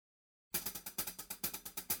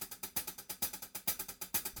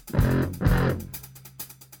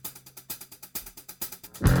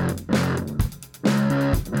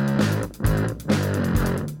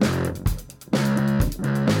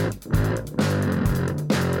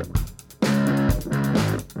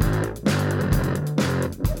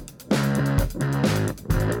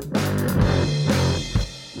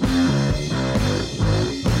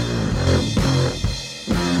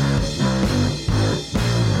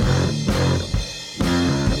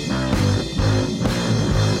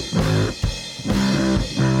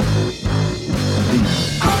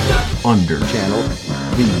Under Channel.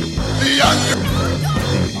 The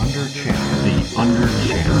Under Channel. The Under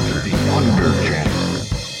Channel. The Under Channel.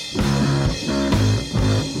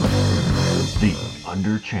 The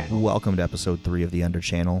Under Channel. Welcome to episode 3 of the Under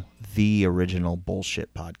Channel, the original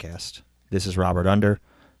bullshit podcast. This is Robert Under.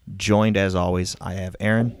 Joined as always, I have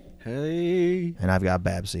Aaron. Hey. And I've got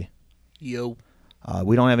Babsy. Yo.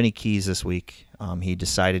 We don't have any keys this week. He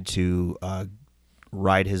decided to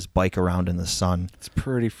ride his bike around in the sun. It's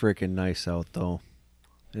pretty freaking nice out, though.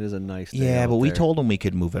 It is a nice day. Yeah, but we there. told him we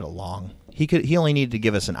could move it along. He only needed to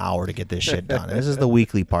give us an hour to get this shit done. This is the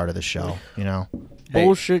weekly part of the show, you know. Hey.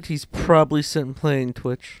 Bullshit, he's probably sitting playing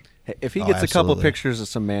Twitch. Hey, if he Oh, gets a couple absolutely. pictures of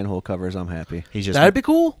some manhole covers, I'm happy. He's just That'd be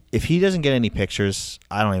cool. if he doesn't get any pictures,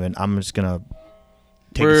 I'm just gonna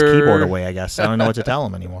take his keyboard away, I guess. I don't know what to tell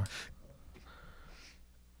him anymore.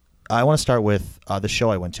 I want to start with the show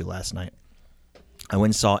I went to last night. I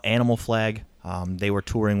went and saw Animal Flag. They were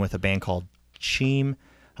touring with a band called Cheem.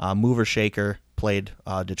 Mover Shaker played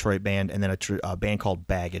a Detroit band, and then a band called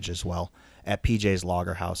Baggage as well at PJ's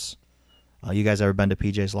Lager House. You guys ever been to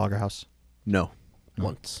PJ's Lager House? No.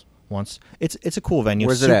 Once. It's a cool venue.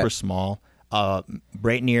 Where's it super at? small.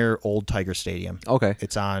 Right near Old Tiger Stadium. Okay.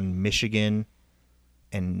 It's on Michigan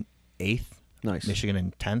and 8th. Nice. Michigan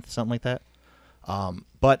and 10th, something like that.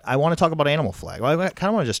 But I want to talk about Animal Flag. Well, I kind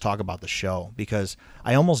of want to just talk about the show because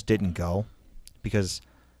I almost didn't go because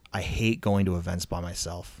I hate going to events by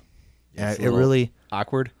myself. And It's a it little really,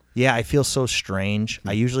 awkward. yeah, I feel so strange.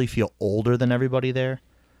 I usually feel older than everybody there,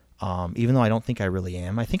 even though I don't think I really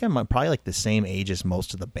am. I think I'm probably like the same age as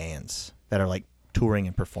most of the bands that are like touring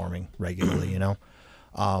and performing regularly, you know?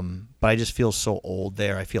 But I just feel so old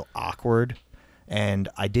there. I feel awkward. And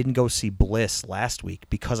I didn't go see Bliss last week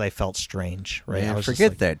because I felt strange, right? I Man, was just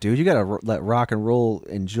forget like, that, dude. You got to let rock and roll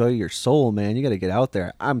enjoy your soul, man. You got to get out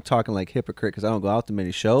there. I'm talking like hypocrite because I don't go out to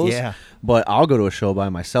many shows. Yeah. But I'll go to a show by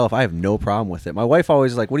myself. I have no problem with it. My wife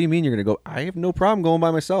always is like, what do you mean you're going to go? I have no problem going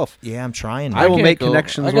by myself. Yeah, I'm trying. I will can't make go.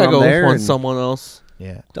 connections I when gotta I'm go there with and- someone else.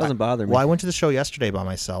 Yeah, Doesn't bother me. Well, I went to the show yesterday by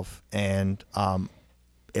myself, and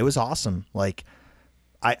it was awesome. Like,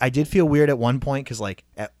 I did feel weird at one point because like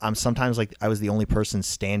I'm sometimes like I was the only person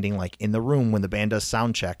standing like in the room when the band does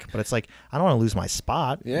sound check, but it's like I don't want to lose my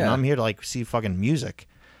spot. You know, Yeah. I'm here to like see fucking music.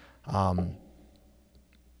 I don't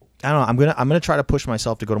know. I'm gonna try to push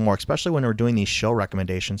myself to go to more, especially when we're doing these show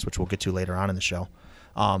recommendations, which we'll get to later on in the show.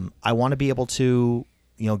 I want to be able to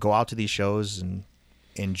go out to these shows and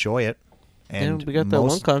enjoy it. And we got that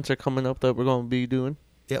one concert coming up that we're going to be doing.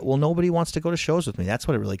 Yeah, well, nobody wants to go to shows with me. That's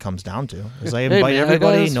what it really comes down to. Is I Hey, invite man,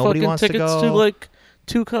 everybody, I got us nobody fucking wants to tickets go. to like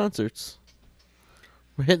 2 concerts.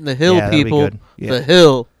 We're hitting the hill, Yeah, that'd be people. good. Yeah. The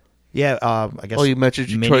hill. Yeah, I guess. Oh, you Metro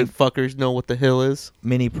Detroit fuckers know what the hill is.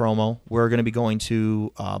 mini promo. We're going to be going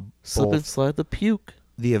to Slip and both slide the puke.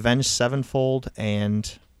 the Avenged Sevenfold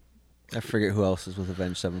and I forget who else is with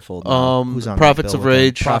Avenged Sevenfold. now. who's on that Prophets bill of with them?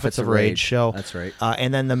 Rage. Prophets of Rage show. That's right.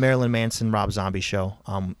 And then the Marilyn Manson Rob Zombie show.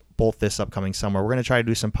 Both this upcoming summer. We're going to try to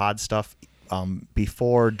do some pod stuff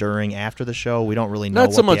before, during, after the show. We don't really know.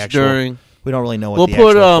 Not so what the much actual, during. We don't really know what We'll the put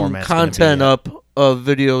actual format's gonna be content yet. up of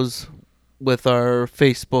videos with our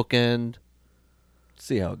Facebook and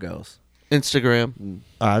See how it goes. Instagram.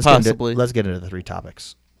 Possibly. Possibly. Let's get into the 3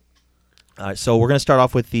 topics. All right, so we're going to start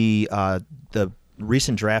off with the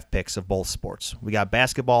recent draft picks of both sports. We got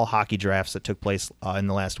basketball, hockey drafts that took place in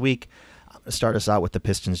the last week. I'm going to start us out with the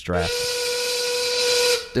Pistons draft.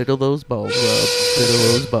 Diddle those bulbs, Rob. Diddle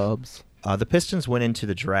those bulbs. The Pistons went into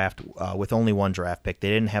the draft with only 1 draft pick. They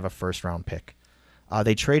didn't have a first-round pick.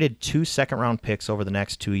 They traded 2 second-round picks over the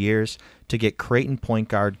next 2 years to get Creighton point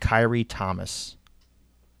guard Kyrie Thomas.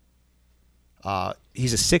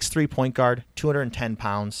 He's a 6'3" point guard, 210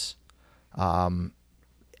 pounds.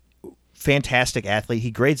 Fantastic athlete.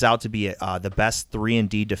 He grades out to be the best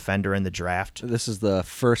 3-and-D defender in the draft. This is the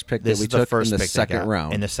first pick This that we is the took first in the pick they second got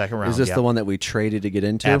round. in the second round, Is this yeah. the one that we traded to get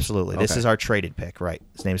into? Absolutely. This Okay. is our traded pick, right?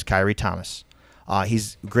 His name is Kyrie Thomas.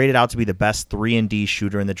 He's graded out to be the best 3-and-D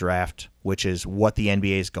shooter in the draft, which is what the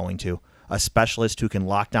NBA is going to. A specialist who can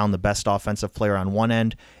lock down the best offensive player on one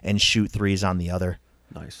end and shoot threes on the other.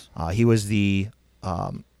 Nice. He was the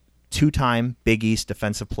 2-time Big East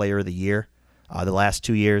Defensive Player of the Year the last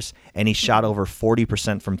 2 years, and he shot over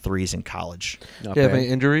 40% from threes in college. Not Do you have bad. any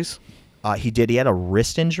injuries? He did. He had a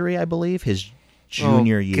wrist injury, I believe, his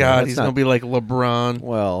junior year. God, That's he's not- going to be like LeBron.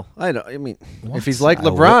 Well, I mean, What? if he's like I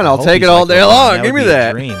LeBron, I I'll hope take he's it all like day LeBron. long. That Give would me be a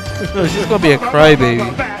that. dream. No, he's just going to be a crybaby.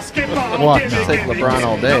 Well, I'll take LeBron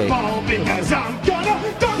all day.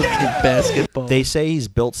 Basketball. They say he's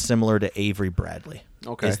built similar to Avery Bradley.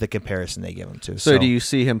 Okay. Is the comparison they give him to. So do you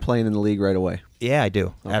see him playing in the league right away? Yeah, I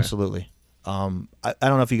do. Absolutely. I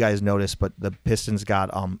don't know if you guys noticed, but the Pistons got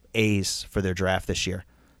A's for their draft this year.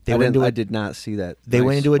 I did not see that. They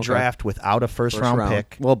went into a Okay. draft without a first round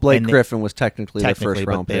pick. Well, Blake and Griffin was technically their first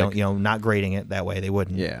but round they pick. don't, not grading it that way, they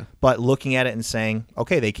wouldn't. Yeah. But looking at it and saying,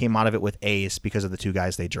 okay, they came out of it with A's because of the two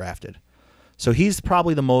guys they drafted. So he's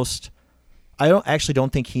probably the most. I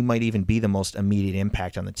don't think he might even be the most immediate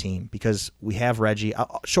impact on the team because we have Reggie,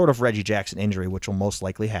 short of Reggie Jackson injury, which will most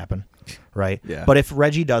likely happen, right? Yeah. But if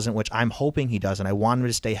Reggie doesn't, which I'm hoping he doesn't, I want him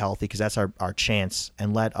to stay healthy because that's our chance,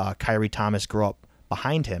 and let Kyrie Thomas grow up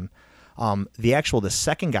behind him. The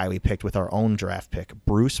second guy we picked with our own draft pick,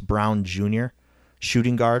 Bruce Brown Jr.,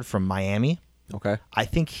 shooting guard from Miami. Okay. I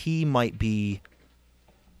think he might be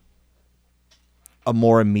a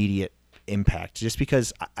more immediate impact just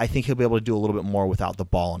because I think he'll be able to do a little bit more without the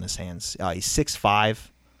ball in his hands. He's 6'5",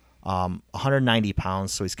 190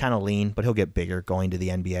 pounds, so he's kind of lean, but he'll get bigger going to the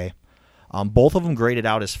NBA. Both of them graded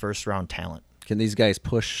out as first-round talent. Can these guys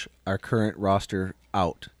push our current roster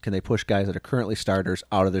out? Can they push guys that are currently starters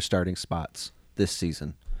out of their starting spots this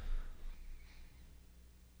season?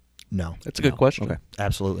 No. That's a good question. Okay.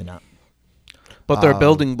 Absolutely not. But they're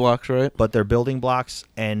building blocks, right? But they're building blocks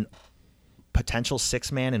and potential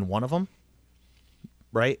six-man in one of them,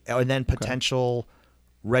 right? And then potential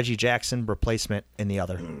Reggie Jackson replacement in the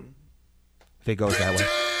other, if it goes that way.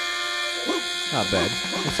 Not bad.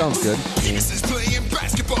 That sounds good.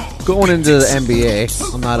 Going into the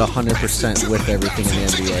NBA, I'm not 100% with everything in the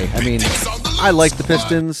NBA. I mean, I like the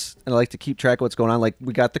Pistons, and I like to keep track of what's going on. Like,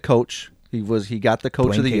 we got the coach. He got the coach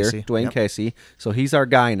Dwayne of the Casey. year, Dwayne Yep. Casey. So he's our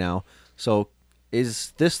guy now. So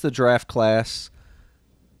is this the draft class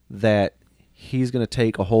that he's going to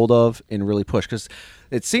take a hold of and really push? Because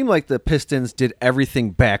it seemed like the Pistons did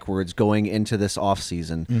everything backwards going into this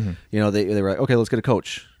offseason. Mm-hmm. You know, they were like, okay, let's get a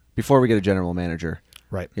coach before we get a general manager.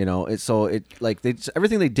 Right. You know,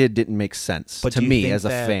 everything they did didn't make sense But to do you me think as a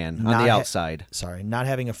that fan on not the outside. not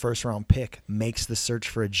having a first-round pick makes the search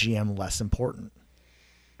for a GM less important?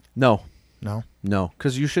 No, No?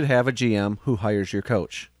 because you should have a GM who hires your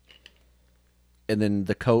coach, and then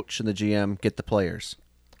the coach and the GM get the players.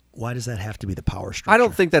 Why does that have to be the power structure? I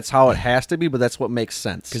don't think that's how it has to be, but that's what makes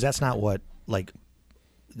sense. Because that's not what, I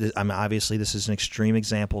mean, obviously this is an extreme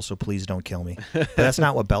example, so please don't kill me. But that's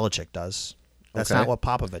not what Belichick does. That's Okay. not what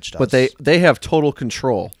Popovich does. But they have total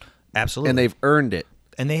control, absolutely, and they've earned it.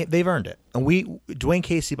 and they've earned it. And Dwayne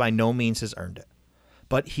Casey by no means has earned it,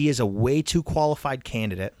 but he is a way too qualified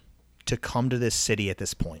candidate to come to this city at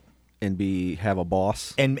this point And have a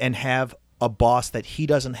boss. and have a boss that he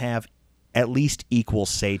doesn't have at least equal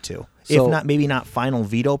say to, So- if not maybe not final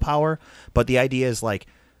veto power. But the idea is like,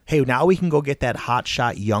 hey, now we can go get that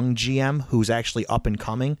hotshot young GM who's actually up and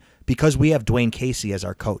coming because we have Dwayne Casey as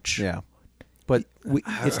our coach. Yeah, but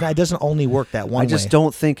It doesn't only work that one I just way.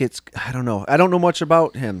 don't think it's. I don't know. I don't know much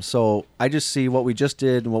about him, so I just see what we just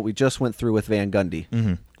did and what we just went through with Van Gundy.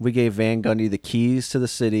 Mm-hmm. We gave Van Gundy the keys to the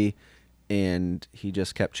city, and he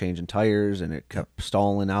just kept changing tires, and it kept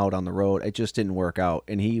stalling out on the road. It just didn't work out,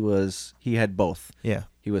 and he had both. Yeah.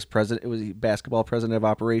 He was president. It was basketball president of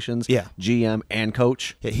operations. Yeah. GM and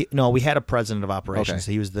coach. No, we had a president of operations.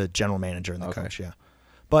 Okay. He was the general manager and the Okay. coach. Yeah,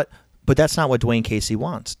 but that's not what Dwayne Casey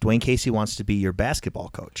wants. Dwayne Casey wants to be your basketball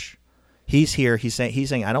coach. He's here. He's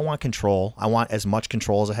saying I don't want control. I want as much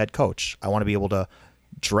control as a head coach. I want to be able to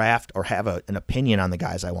draft or have an opinion on the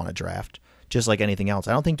guys I want to draft, just like anything else.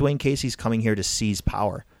 I don't think Dwayne Casey's coming here to seize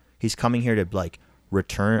power. He's coming here to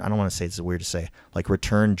return. I don't want to say it's weird to say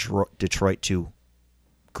return Detroit to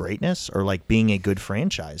greatness or being a good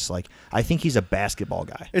franchise. I think he's a basketball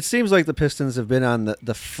guy. It seems like the Pistons have been on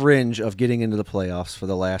the fringe of getting into the playoffs for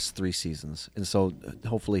the last 3 seasons, and so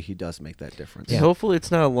hopefully he does make that difference. Yeah. Hopefully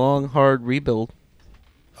it's not a long, hard rebuild.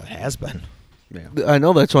 It has been. Yeah. I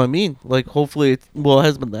know, that's what I mean. Hopefully it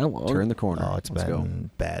has been that long. Turn the corner. Oh, it's Let's go.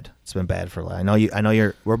 been bad. It's been bad for. I know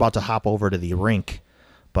you're. We're about to hop over to the rink,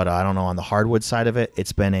 but I don't know on the hardwood side of it.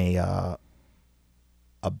 It's been a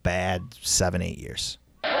bad 7-8 years.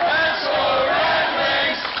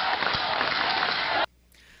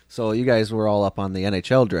 So you guys were all up on the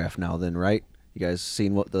NHL draft now, then, right? You guys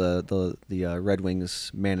seen what the Red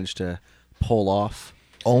Wings managed to pull off?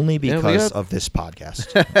 Only Yeah, we because got- of this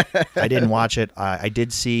podcast. I didn't watch it. I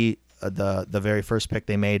did see the very first pick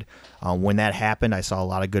they made. When that happened, I saw a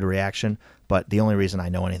lot of good reaction. But the only reason I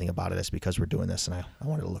know anything about it is because we're doing this, and I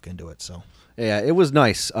wanted to look into it. So Yeah, it was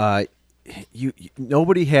nice.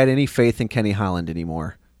 Nobody had any faith in Kenny Holland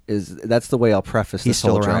anymore. That's the way I'll preface He's this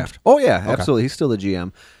whole still around? draft. Oh yeah, Okay. absolutely. He's still the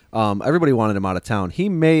GM. Everybody wanted him out of town. He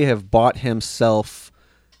may have bought himself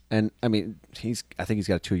And I mean, I think he's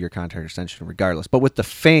got a 2-year contract extension regardless. But with the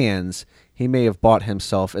fans, he may have bought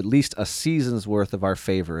himself at least a season's worth of our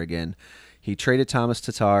favor again. He traded Thomas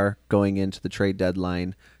Tatar going into the trade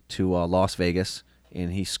deadline to Las Vegas,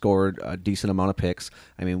 and he scored a decent amount of picks.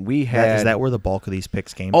 I mean, we had... Is that where the bulk of these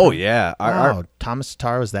picks came Oh, from? yeah. Wow, Thomas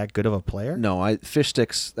Tatar was that good of a player? No, Fish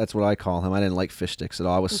Sticks, that's what I call him. I didn't like Fish Sticks at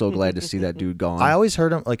all. I was so glad to see that dude gone. I always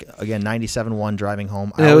heard him, like, again, 97-1 driving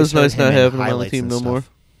home. Yeah, I it always was heard nice him not in having him on the highlights team and no stuff. more.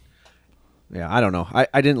 Yeah, I don't know.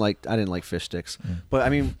 I didn't like Fish Sticks. But, I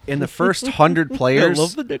mean, in the first 100 players... I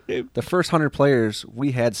love the nickname. The first 100 players,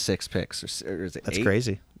 we had 6 picks. Or is it That's 8?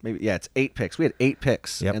 crazy. Maybe, yeah, it's 8 picks. We had 8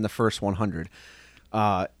 picks Yep. in the first 100.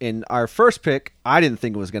 In our first pick, I didn't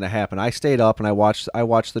think it was going to happen. I stayed up and I watched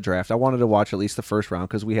the draft. I wanted to watch at least the first round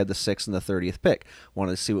because we had the 6th and the 30th pick.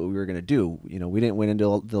 Wanted to see what we were going to do. You know, we didn't win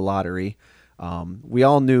into the lottery. We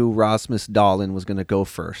all knew Rasmus Dahlin was going to go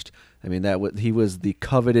first. I mean, he was the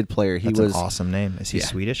coveted player. He That's was an awesome name. Is he yeah.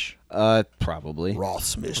 Swedish? Probably.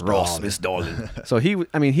 Rasmus Dahlin. So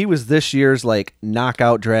he was this year's like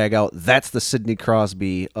knockout, drag out. That's the Sidney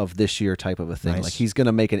Crosby of this year type of a thing. Nice. Like he's going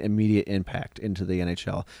to make an immediate impact into the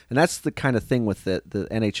NHL, and that's the kind of thing with the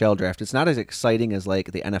NHL draft. It's not as exciting as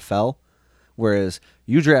like the NFL, whereas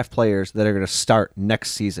you draft players that are going to start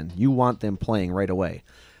next season. You want them playing right away.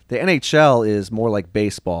 The NHL is more like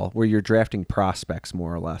baseball, where you're drafting prospects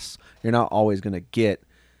more or less. You're not always going to get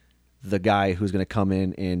the guy who's going to come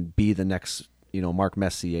in and be the next, Mark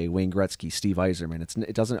Messier, Wayne Gretzky, Steve Yzerman.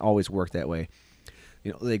 It doesn't always work that way.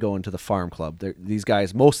 They go into the farm club.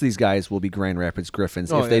 Most of these guys will be Grand Rapids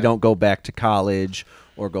Griffins if they don't go back to college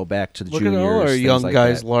or go back to the Look juniors. at all our things young like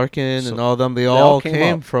guys, that. Larkin So and all them. They all all came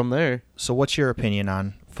came up. from there. So what's your opinion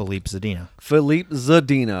on Philippe Zadina? Philippe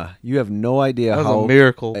Zadina. You have no idea That was how a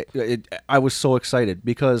miracle. I was so excited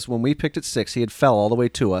because when we picked at 6, he had fell all the way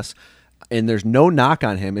to us, and there's no knock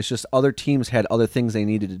on him. It's just other teams had other things they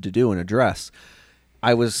needed to do and address.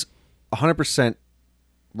 I was 100%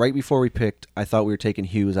 right before we picked. I thought we were taking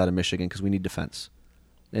Hughes out of Michigan because we need defense,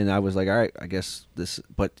 and I was like, all right, I guess this.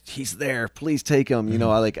 But he's there. Please take him.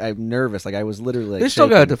 I'm nervous. Like I was literally. Like, They still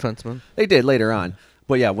got a shaking. defenseman. They did later on,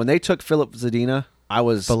 but yeah, when they took Philip Zadina, I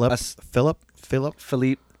was Philippe.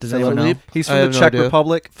 Does anyone know? He's I from have the no Czech idea.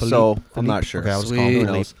 Republic, so Philippe? I'm not sure. Okay, I was Sweet. calling Who him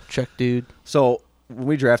knows? Philippe. Check, dude. So when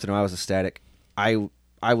we drafted him, I was ecstatic.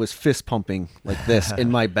 I was fist pumping like this in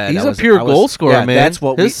my bed. He's I was, a pure I was- goal scorer, yeah, man. That's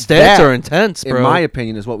what His we, stats that, are intense, bro. In my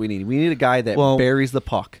opinion, is what we need. We need a guy that Well- buries the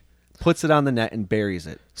puck, puts it on the net, and buries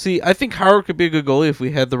it. See, I think Howard could be a good goalie if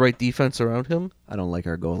we had the right defense around him. I don't like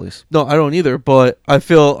our goalies. No, I don't either, but I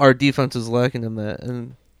feel our defense is lacking in that.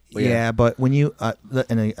 And Yeah, but when you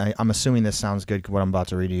I'm assuming this sounds good. What I'm about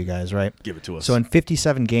to read to you guys, right? Give it to us. So in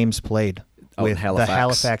 57 games played Out in with Halifax. the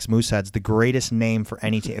Halifax Mooseheads, the greatest name for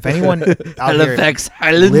any team. If anyone out Halifax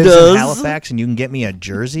here lives in Highlanders. Halifax and you can get me a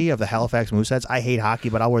jersey of the Halifax Mooseheads, I hate hockey,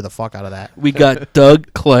 but I'll wear the fuck out of that. We got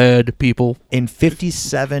Doug Clad, people. In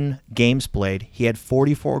 57 games played, he had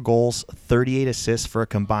 44 goals, 38 assists for a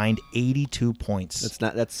combined 82 points.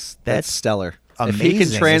 That's That's stellar. If amazing, he can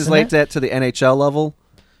isn't translate it? that to the NHL level,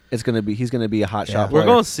 he's gonna be a hot Yeah. shot We're player.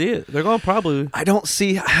 going to see it. They're going to probably. I don't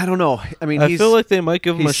know. I mean, I feel like they might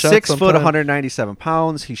give him a he's shot 6 foot, sometime. 197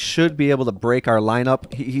 pounds. He should be able to break our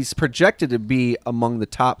lineup. He's projected to be among the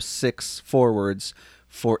top 6 forwards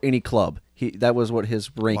for any club. That was what his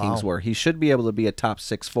rankings Wow. were. He should be able to be a top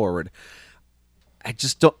 6 forward. I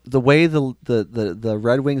just don't. The way the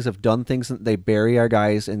Red Wings have done things, they bury our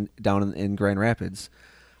guys down in Grand Rapids.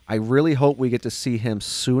 I really hope we get to see him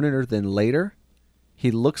sooner than later. He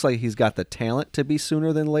looks like he's got the talent to be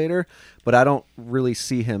sooner than later, but I don't really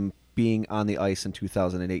see him being on the ice in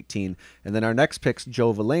 2018. And then our next pick's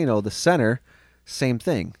Joe Veleno, the center, same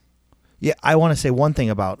thing. Yeah, I want to say one thing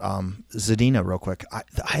about Zadina real quick.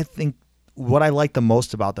 I think what I liked the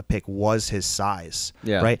most about the pick was his size.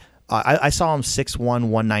 Yeah. Right. I saw him 6'1",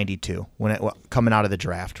 192 coming out of the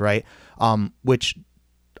draft. Right. Which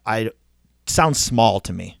sounds small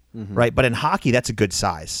to me. Mm-hmm. Right. But in hockey, that's a good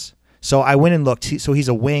size. So I went and looked. So he's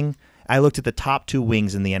a wing. I looked at the top 2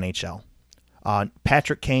 wings in the NHL.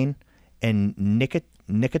 Patrick Kane and Nikita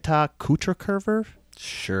Kucherov.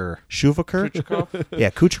 Sure. Kucherov? Yeah,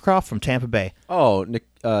 Kucherov from Tampa Bay. Oh,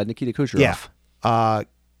 Nikita Kucherov. Yeah.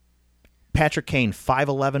 Patrick Kane,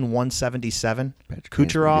 5'11", 177. Patrick Kane's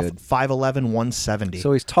pretty Kucherov, good. 5'11", 170.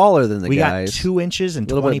 So he's taller than the we guys. got 2 inches and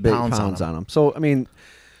a little 20 bit big pounds on him. So I mean,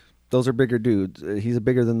 those are bigger dudes. He's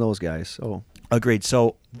bigger than those guys. So Agreed.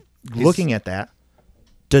 So looking at that,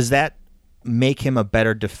 does that make him a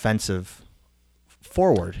better defensive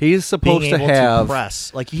forward? he's supposed Being to able have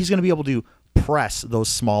press. Like he's going to be able to press those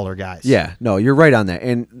smaller guys. Yeah, no, you're right on that.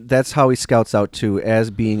 And that's how he scouts out, too,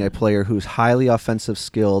 as being a player who's highly offensive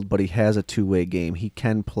skilled, but he has a two-way game. He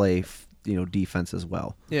can play, defense as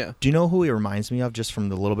well. Yeah. Do you know who he reminds me of, just from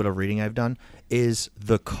the little bit of reading I've done, is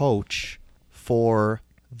the coach for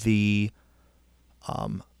the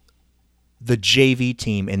JV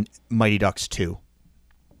team in Mighty Ducks 2.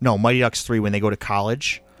 No, Mighty Ducks 3 when they go to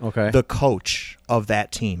college. Okay. The coach of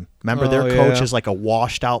that team. Remember, their coach is like a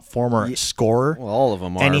washed-out former scorer. Well, all of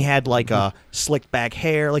them are. And he had like a slicked back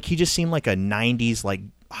hair. Like he just seemed like a 90s like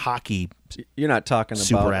hockey You're not talking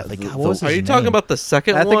super about... athlete. God, what was Are his you talking name? about the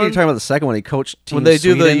second I one? think you're talking about the second one. He coached Team when they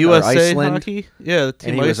do the Sweden or USA Iceland, hockey? Yeah, the Team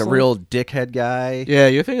and he was a Iceland. real dickhead guy. Yeah,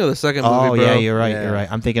 you're thinking of the second movie, Oh, bro. yeah, you're right. Yeah. You're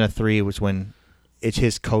right. I'm thinking of 3 was when it's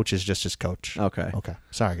his coach is just his coach. Okay. Okay.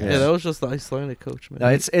 Sorry, guys. Yeah, that was just the Icelandic coach, man. No,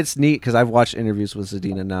 it's neat because I've watched interviews with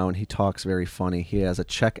Zadina now, and he talks very funny. He has a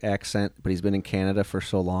Czech accent, but he's been in Canada for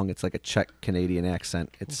so long, it's like a Czech-Canadian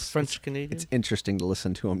accent. It's French-Canadian. It's interesting to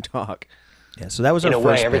listen to him talk. Yeah, so that was In our a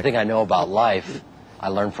way, first everything pick. I know about life, I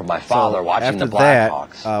learned from my father watching After the that,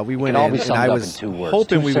 Blackhawks. we It went can all in, be and summed I up was in 2 words,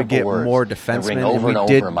 hoping 2 we would get simple words more that defensemen, ring and over we and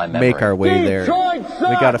did over in my make memory. our way there.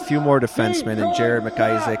 We got a few more defensemen, and Jared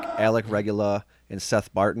McIsaac, Alec Regula, and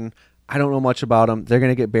Seth Barton. I don't know much about them. They're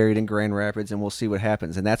going to get buried in Grand Rapids, and we'll see what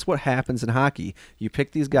happens. And that's what happens in hockey. You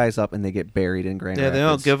pick these guys up, and they get buried in Grand Rapids. Yeah, they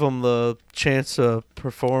don't give them the chance to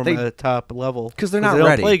perform They- at a top level because they're not they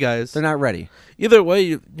ready. Don't play guys. They're not ready. Either way,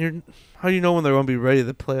 you're how do you know when they're going to be ready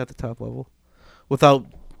to play at the top level without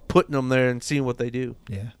putting them there and seeing what they do?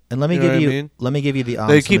 Yeah. And let me You know give what I you mean? let me give you the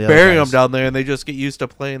They some keep of the other burying them guys. down there, and they just get used to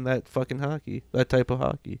playing that fucking hockey, that type of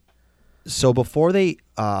hockey. So before they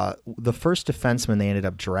the first defenseman they ended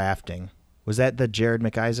up drafting, was that the Jared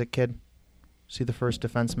McIsaac kid? See the first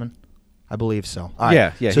defenseman? I believe so. All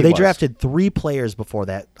right. Yeah, So he they was. drafted 3 players before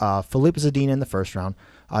that. Philippe Zadina in the first round.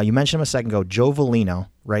 You mentioned him a second ago. Joe Volino,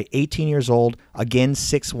 right? 18 years old. Again,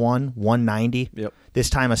 6'1", 190. Yep. This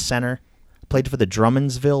time a center. Played for the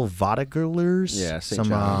Drummondsville Vodagurlers. Yeah, St.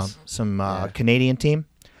 John's. Some Canadian team.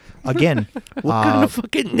 Again, What kind of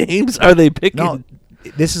fucking names are they picking? no,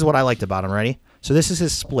 this is what I liked about him. Ready? So this is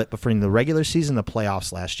his split between the regular season and the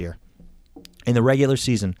playoffs last year. In the regular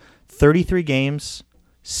season, 33 games,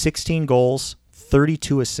 16 goals,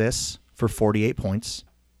 32 assists for 48 points.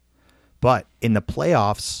 But in the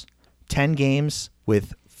playoffs, 10 games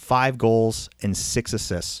with 5 goals and 6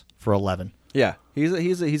 assists for 11. Yeah,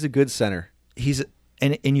 he's a good center.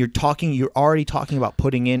 And you're already talking about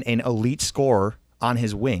putting in an elite scorer on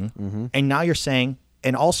his wing, and now you're saying,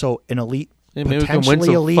 and also an elite, Yeah, maybe we can win potentially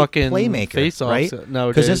some elite fucking playmaker, face-offs right?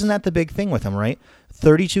 nowadays. Because isn't that the big thing with him, right?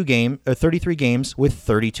 33 games with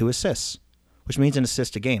 32 assists, which means an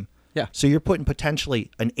assist a game. Yeah. So you're putting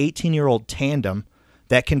potentially an 18-year-old tandem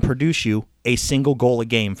that can produce you a single goal a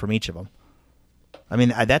game from each of them. I mean,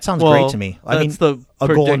 that sounds great to me. I mean, that's the a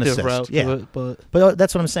goal and predictive assist. route to Yeah. it, but But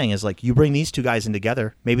that's what I'm saying is like you bring these two guys in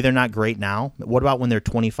together. Maybe they're not great now. What about when they're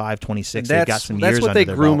 25, 26? They've got some years That's what under they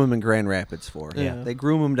their groom belt. him in Grand Rapids for. Yeah. They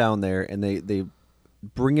groom him down there, and they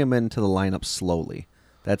bring him into the lineup slowly.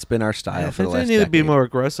 That's been our style I for the think last they need to be decade. more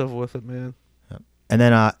aggressive with it, man. And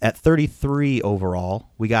then at 33 overall,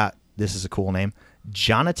 we got, this is a cool name,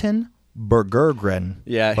 Jonathan Bergergren.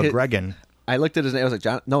 Yeah, Bergergren. I looked at his name. I was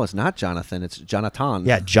like, no, it's not Jonathan. It's Jonathan.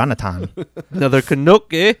 Yeah, Jonathan. Another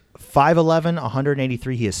Canuck, eh? 5'11",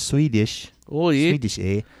 183. He is Swedish. Oh, yeah. Swedish,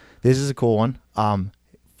 eh? This is a cool one.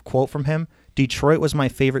 Quote from him, Detroit was my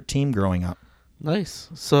favorite team growing up. Nice.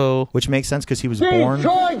 So, Which makes sense because he was born.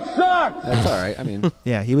 That's all right. I mean,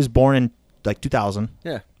 Yeah, he was born in like 2000.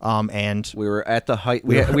 yeah. And We were at the height.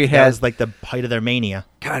 We that had was like the height of their mania.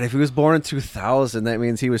 God. If he was born in 2000, that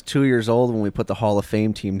means he was 2 years old when we put the Hall of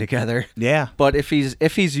Fame team together. Yeah. But if he's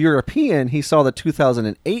European, he saw the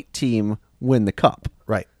 2008 team win the cup.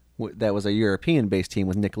 Right. That was a European-based team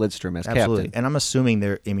with Nick Lidstrom as Absolutely. captain. And I'm assuming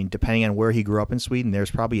depending on where he grew up in Sweden, there's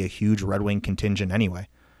probably a huge Red Wing contingent anyway.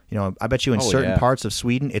 You know, I bet you in Oh, certain yeah. parts of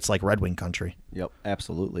Sweden, it's like Red Wing country. Yep,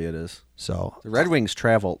 absolutely it is. So, The Red Wings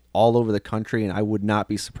travel all over the country, and I would not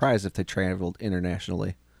be surprised if they traveled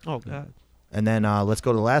internationally. oh, God. and then let's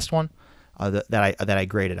go to the last one that I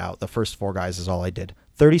graded out. The first 4 guys is all I did.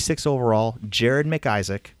 36 overall, Jared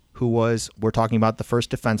McIsaac, we're talking about the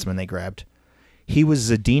first defenseman they grabbed. He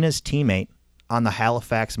was Zadina's teammate on the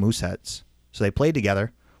Halifax Mooseheads. So they played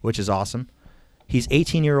together, which is awesome. He's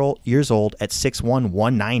 18 years old at 6'1",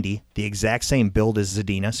 190, the exact same build as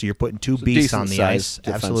Zadina. So you're putting 2 beasts on the ice. Decent-sized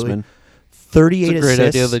Absolutely. defenseman. 38 It's a great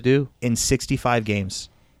assists idea they do. in 65 games.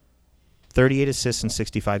 38 assists in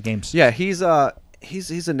 65 games. Yeah, he's a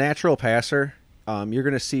natural passer. You're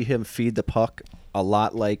going to see him feed the puck a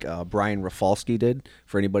lot like Brian Rafalski did.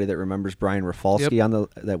 For anybody that remembers Brian Rafalski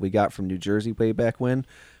that we got from New Jersey way back when,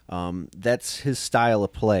 that's his style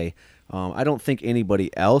of play. I don't think anybody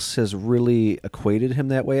else has really equated him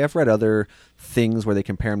that way. I've read other things where they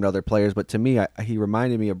compare him to other players, but to me, he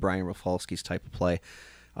reminded me of Brian Rafalski's type of play.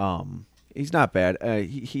 He's not bad.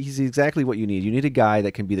 He's exactly what you need. You need a guy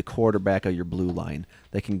that can be the quarterback of your blue line,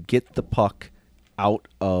 that can get the puck out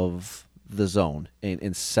of the zone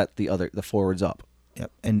and set the forwards up.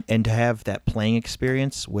 Yep. And to have that playing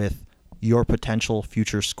experience with your potential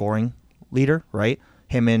future scoring leader, right?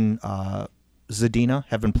 Him and Zadina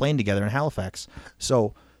have been playing together in Halifax.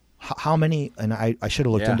 So how many, and I should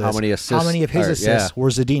have looked into how this. many assists How many of his assists were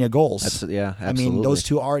Zadina goals? Absolutely. I mean, those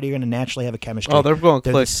two already are going to naturally have a chemistry. Oh, they're going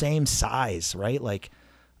They're quick. the same size, right? Like,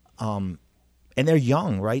 and they're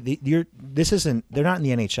young, right? They're not in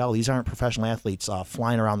the NHL. These aren't professional athletes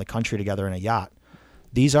flying around the country together in a yacht.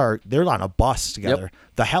 They're on a bus together. Yep.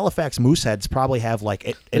 The Halifax Mooseheads probably have like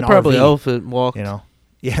an They probably RV, elephant walk. you know.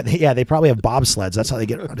 Yeah, they probably have bobsleds. That's how they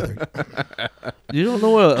get around there. You don't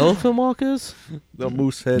know what an elephant walk is? The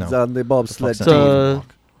moose heads No. on the bobsled. fuck's It's that? a,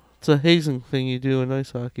 it's a hazing thing you do in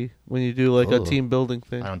ice hockey when you do like a Oh. team building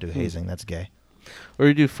thing. I don't do hazing. That's gay. Or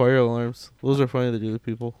you do fire alarms. Those are funny to do to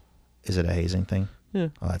people. Is it a hazing thing? Yeah,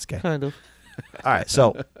 Oh, that's gay. kind of. All right,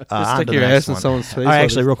 so Just on stick to your the next ass in one. someone's face. All right,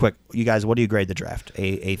 actually, real quick, you guys, what do you grade the draft?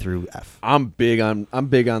 A through F. I'm big on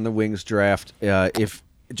the Wings draft. If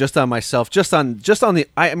just on myself, just on the.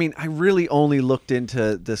 I mean, I really only looked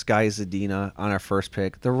into this guy Zadina on our first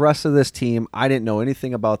pick. The rest of this team, I didn't know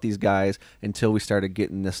anything about these guys until we started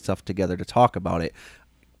getting this stuff together to talk about it.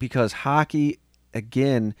 Because hockey,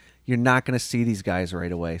 again, you're not going to see these guys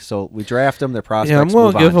right away. So we draft them. Their prospects. Yeah, I'm going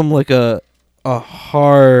move to give on. them like a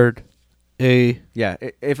hard A. Yeah,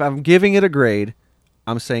 if I'm giving it a grade,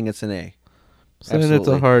 I'm saying it's an A. Saying it's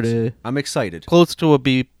Absolutely. a hard A. I'm excited. Close to a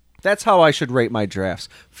B. That's how I should rate my drafts.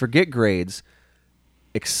 Forget grades.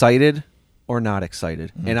 Excited or not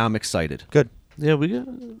excited. And I'm excited. Good. Yeah, we got.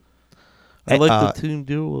 I Hey, like the team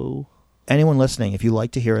duo. Anyone listening, if you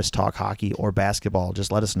like to hear us talk hockey or basketball,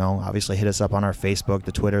 just let us know. Obviously, hit us up on our Facebook,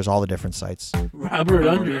 the Twitters, all the different sites. Robert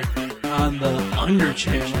Under on the Under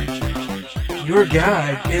Channel. Your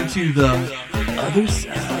guide into the other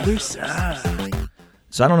side.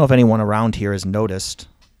 So I don't know if anyone around here has noticed,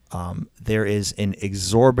 there is an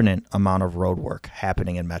exorbitant amount of road work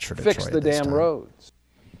happening in Metro Detroit. Fix the at this damn time. roads.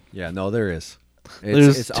 Yeah, no, there is.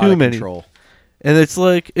 There's it's too out of many. control. And it's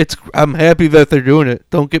like I'm happy that they're doing it.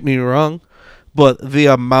 Don't get me wrong, but the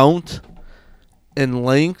amount and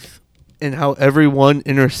length and how everyone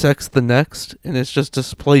intersects the next, and it's just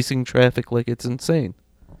displacing traffic like it's insane.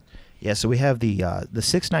 Yeah, so we have the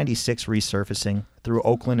 696 resurfacing through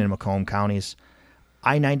Oakland and Macomb counties.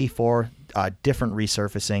 I-94, different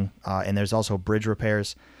resurfacing, and there's also bridge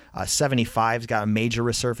repairs. 75's got a major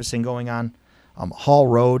resurfacing going on. Hall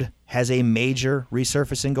Road has a major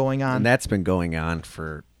resurfacing going on. And that's been going on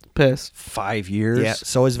for Past 5 years. Yeah,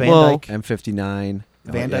 so is Van Well- Dyke. M59.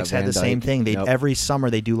 Van Yeah, Dyke's had Van the same Dyke. thing. They Yep. every summer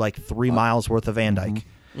they do like 3 miles worth of Van Dyke.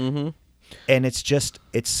 Mm-hmm. And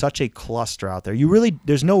it's such a cluster out there.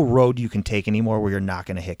 There's no road you can take anymore where you're not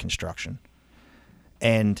going to hit construction.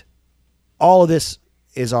 And all of this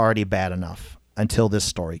is already bad enough until this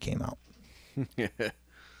story came out.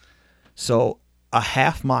 So a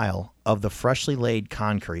half mile of the freshly laid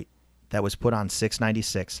concrete that was put on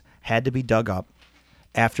 696 had to be dug up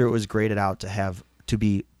after it was graded out to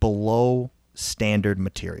be below standard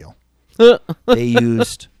material. They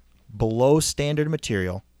used below standard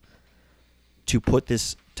material to put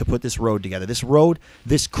this road together.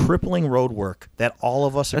 This crippling road work that all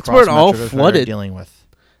of us That's across where it all Metro Detroit are flooded. dealing with.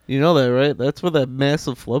 You know that, right? That's where that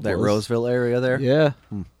massive flood That was. Roseville area there. Yeah.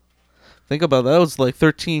 Think about that. It was like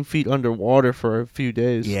 13 feet underwater for a few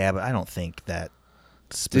days. Yeah, but I don't think that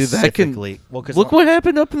Dude, that can. specifically. Well, 'cause Look what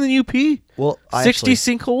happened up in the UP. Well, 60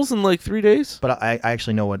 sinkholes in like 3 days. But I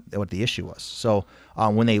actually know what the issue was. So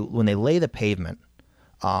when they lay the pavement,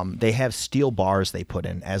 they have steel bars they put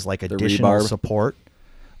in as like additional rebar. support.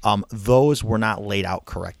 Those were not laid out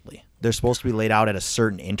correctly. They're supposed to be laid out at a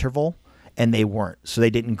certain interval, and they weren't. So they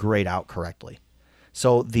didn't grade out correctly.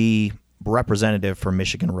 So the representative for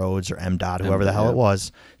Michigan Roads or MDOT, whoever the hell it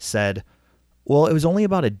was, said, well, it was only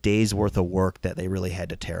about a day's worth of work that they really had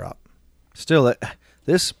to tear up. Still,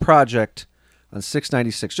 this project on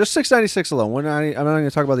 696, just 696 alone, I'm not going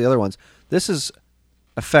to talk about the other ones. This is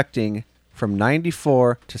affecting from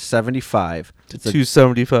 94 to 75. To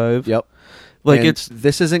 275. Yep. Like And it's.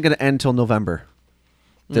 this isn't going to end till November.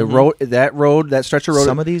 The road, that stretch of road,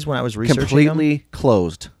 Some of these, when I was researching completely them,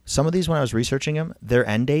 closed. some of these when I was researching them, their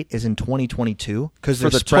end date is in 2022 because For they're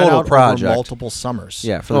the spread total out project. over multiple summers.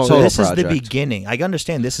 Yeah, for the Oh, total So this project. is the beginning. I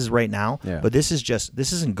understand this is right now, Yeah. but this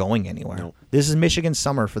isn't going anywhere. Nope. This is Michigan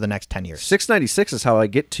summer for the next 10 years. 696 is how I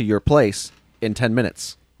get to your place in 10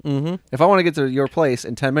 minutes. Mm-hmm. If I want to get to your place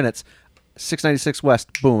in 10 minutes, 696 West,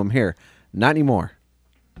 boom, I'm here. Not anymore.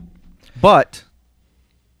 But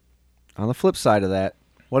on the flip side of that,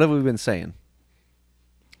 what have we been saying?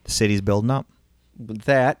 The city's building up.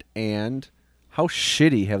 That and how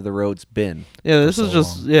shitty have the roads been? Yeah, this For is so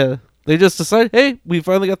just long. yeah. They just decide, hey, we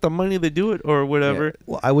finally got the money to do it or whatever.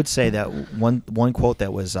 Well, I would say that one quote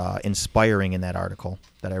that was inspiring in that article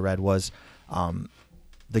that I read was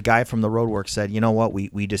the guy from the roadworks said, you know what,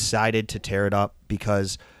 we decided to tear it up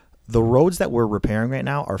because the roads that we're repairing right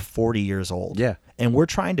now are 40 years old. Yeah. And we're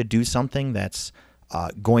trying to do something that's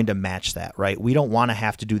going to match that, right? We don't want to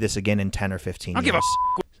have to do this again in 10 or 15 years.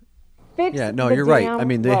 Fix Yeah, no, the you're right. damn I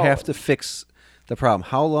mean, they road. have to fix the problem.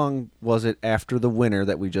 How long was it after the winter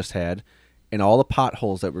that we just had and all the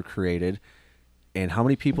potholes that were created and how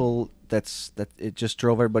many people that it just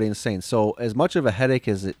drove everybody insane. So as much of a headache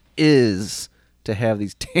as it is to have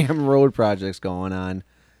these damn road projects going on,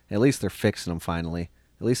 at least they're fixing them finally.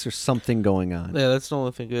 At least there's something going on. Yeah, that's the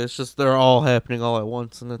only thing. It's just they're all happening all at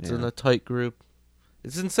once, and it's in Yeah. a tight group.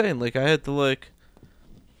 It's insane. Like I had to I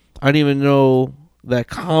didn't even know that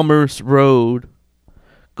Commerce Road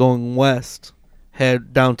going west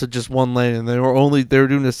had down to just one lane, and they were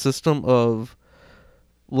doing a system of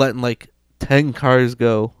letting 10 cars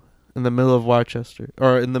go in the middle of Rochester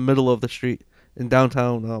or in the middle of the street in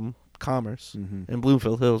downtown Commerce in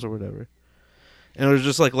Bloomfield Hills or whatever, and it was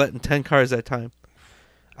just letting 10 cars at a time.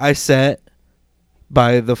 I sat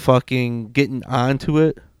by the fucking getting onto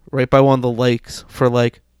it right by one of the lakes for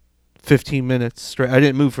 15 minutes straight. I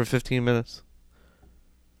didn't move for 15 minutes.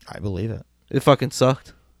 I believe it. It fucking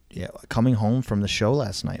sucked. Yeah, coming home from the show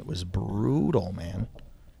last night was brutal, man.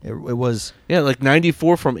 It was, Yeah,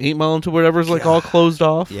 94 from 8 Mile into whatever is all closed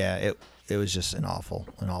off. yeah, it was just an awful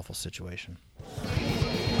situation.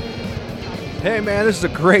 Hey, man, this is a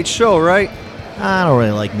great show, right? I don't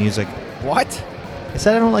really like music. What? I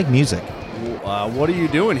said I don't like music. What are you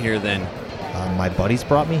doing here then? My buddies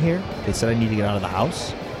brought me here. They said I need to get out of the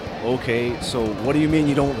house. Okay, so what do you mean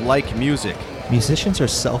you don't like music? Musicians are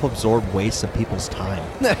self-absorbed wastes of people's time.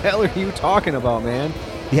 What the hell are you talking about, man?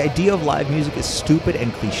 The idea of live music is stupid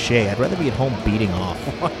and cliche. I'd rather be at home beating off.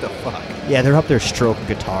 What the fuck? Yeah, they're up there stroking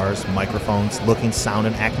guitars, microphones, looking,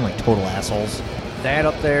 sounding, acting like total assholes. That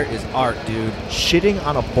up there is art, dude. Shitting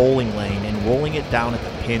on a bowling lane and rolling it down at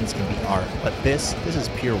the pins can be art, but this is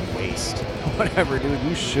pure waste. Whatever, dude.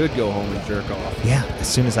 You should go home and jerk off. Yeah, as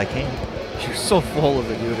soon as I can. You're so full of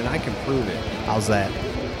it, dude, and I can prove it. How's that?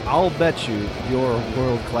 I'll bet you're a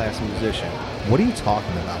world-class musician. What are you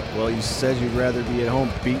talking about? Well, you said you'd rather be at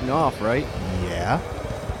home beating off, right? Yeah?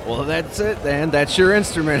 Well, that's it, then. That's your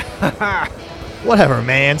instrument. Whatever,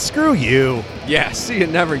 man. Screw you. Yeah, see you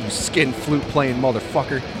never, you skin flute-playing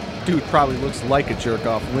motherfucker. Dude probably looks like a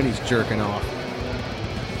jerk-off when he's jerking off.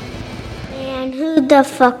 And who the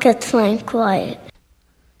fuck is Frank White?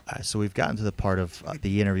 So we've gotten to the part of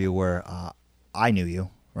the interview where I knew you,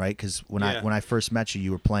 right? Because when I first met you,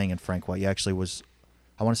 you were playing in Frank White. You actually was,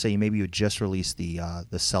 I want to say maybe you had just released the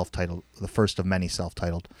self-titled, the first of many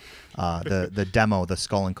self-titled, the demo, the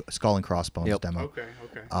Skull and Crossbones demo. Okay.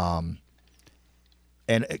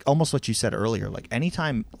 And almost what you said earlier,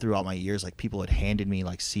 anytime throughout my years, people had handed me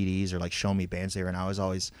CDs or shown me bands they were in, I was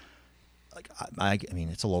always I mean,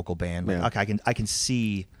 it's a local band. Yeah. Okay, I can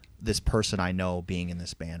see this person I know being in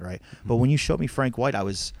this band, right? But when you showed me Frank White, I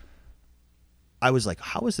was like,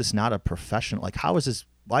 how is this not a professional? How is this?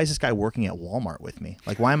 Why is this guy working at Walmart with me?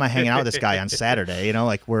 Why am I hanging out with this guy on Saturday?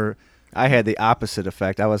 I had the opposite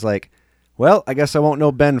effect. I was like, well, I guess I won't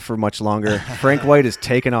know Ben for much longer. Frank White is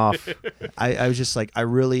taken off. I was just I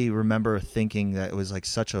really remember thinking that it was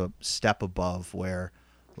such a step above where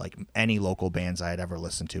any local bands I had ever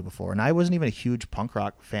listened to before. And I wasn't even a huge punk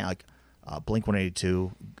rock fan,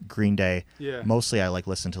 Blink-182, Green Day. Yeah. Mostly I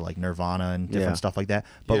listened to Nirvana and different Yeah. stuff like that.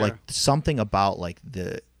 But Yeah. something about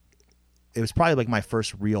it was probably my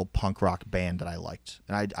first real punk rock band that I liked.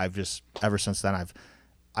 And I've just, ever since then,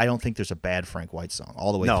 I don't think there's a bad Frank White song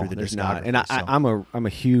all the way No, through the there's discography. not. And so. I'm a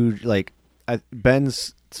huge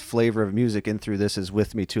Ben's flavor of music in through this is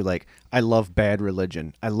with me too. I love Bad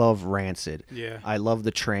Religion. I love Rancid. Yeah. I love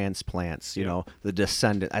the Transplants. You know, the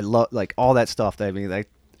Descendant. I love all that stuff. That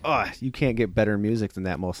you can't get better music than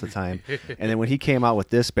that most of the time. And then when he came out with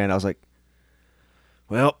this band, I was like,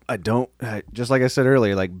 well, just like I said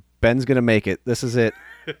earlier, Ben's gonna make it. This is it.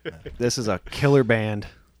 This is a killer band.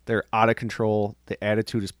 They're out of control. The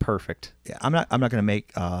attitude is perfect. Yeah, I'm not going to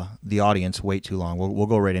make the audience wait too long. We'll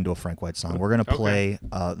go right into a Frank White song. We're going to play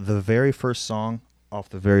the very first song off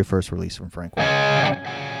the very first release from Frank White.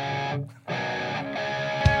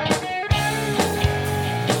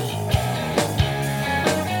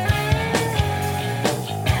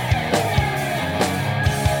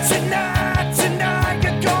 Tonight,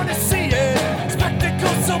 you're gonna see it.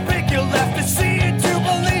 Spectacle so big you'll have to see it to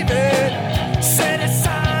believe it. Set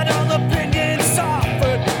aside all opinions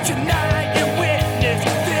offered. Tonight you witness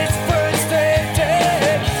this first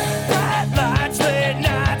day. Bright lights, late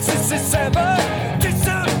nights, this is ever.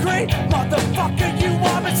 Disagree, motherfucker, you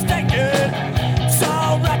are mistaken. It's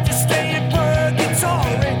alright to stay in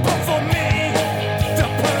purgatory, but for me, the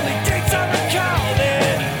pearly gates are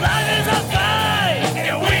accounted. Life is a fight,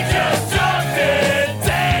 and we just jumped in.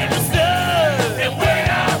 Time is done, and we're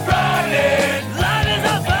not running. Life is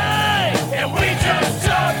a fight, and we just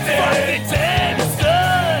jumped in. Fucking time is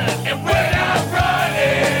done, and we're not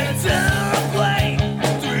running. Time wait,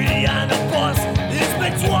 3 on the bus. It's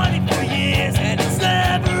been 24 years, and it's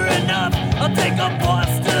never enough. I'll take a bus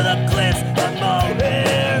to the cliffs of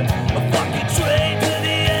Mohair. A fucking train to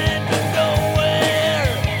the end of nowhere.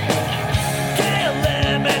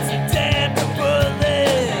 KLM, it's a damn to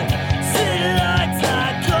Berlin. City lights, I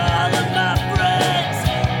call them my friends.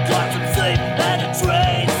 Got some sleep at a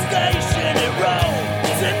train station in Rome.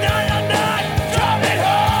 Tonight I'm not coming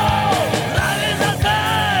home. Life is a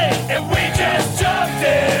fight, and we just jumped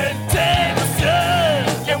in. Time is done,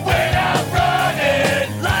 and we're not running.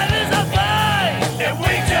 Life is a fight, and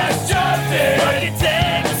we just jumped in. Fucking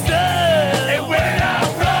time is done, and we're not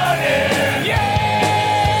running. Yeah,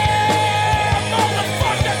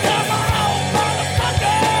 motherfucker, come on,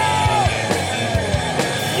 motherfucker.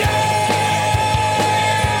 Yeah,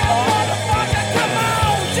 motherfucker, come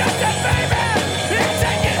on, just a baby, and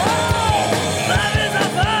take it home. Life is a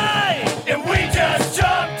fight, and we just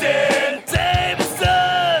jumped in. Time is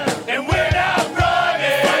done, and we're not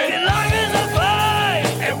running. Fucking life is a fight,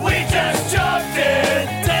 and we just jumped in.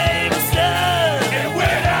 Time is done, and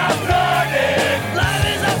we're not running. Life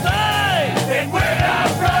is a fight, and we're not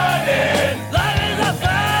running. Life is a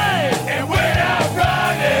fight, and we're not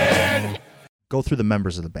running. Go through the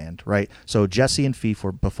members of the band, right? So Jesse and Fee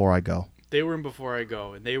for Before I Go. They were in Before I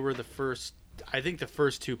Go, and they were the first, I think the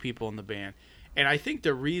first 2 people in the band. And I think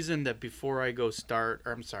the reason that Before I Go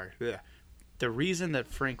the reason that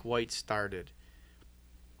Frank White started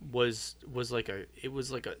was like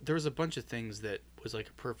there was a bunch of things that was like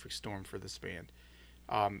a perfect storm for this band.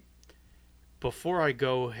 Before I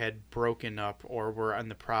Go had broken up, or were in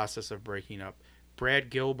the process of breaking up. Brad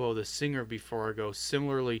Gilbo, the singer of Before I Go,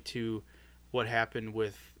 similarly to what happened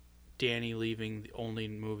with Danny leaving the Only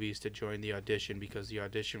Movies to join the Audition because the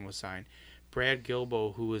Audition was signed. Brad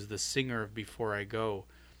Gilbo, who was the singer of Before I Go,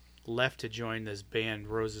 left to join this band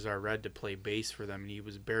Roses Are Red to play bass for them, and he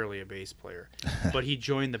was barely a bass player. But he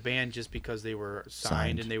joined the band just because they were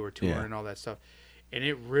signed and they were touring and all that stuff. And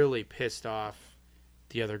it really pissed off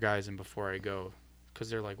the other guys in Before I Go, because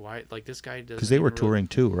they're like, why? Like, this guy doesn't. Because they were touring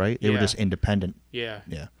too, right? They were just independent. Yeah.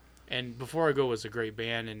 Yeah. And Before I Go was a great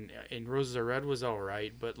band, and Roses Are Red was all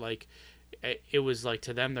right, but like, it was like,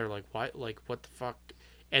 to them, they're like, what? Like, what the fuck?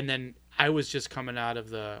 And then I was just coming out of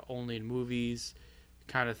the Only in Movies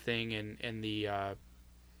kind of thing, and the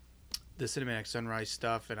Cinematic Sunrise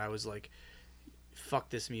stuff, and I was like, fuck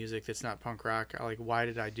this music, that's not punk rock. Like, why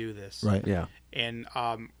did I do this? Right. Yeah. And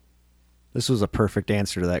This was a perfect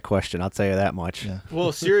answer to that question. I'll tell you that much. Yeah.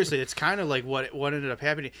 well, seriously, it's kind of like what ended up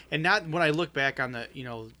happening. And not when I look back on the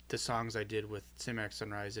the songs I did with Cinematic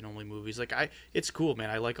Sunrise and Only Movies, like it's cool, man.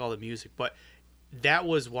 I like all the music, but that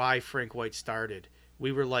was why Frank White started.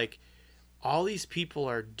 We were like, all these people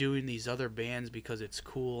are doing these other bands because it's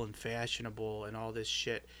cool and fashionable and all this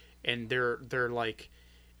shit, and they're like,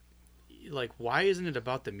 why isn't it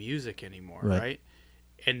about the music anymore, right?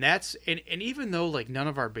 And that's and even though like none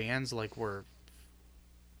of our bands like were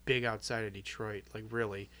big outside of Detroit, like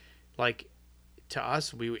really, like to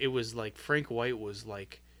us it was like Frank White was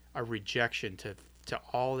like a rejection to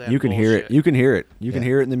all that. You can bullshit. hear it. You can hear it. You can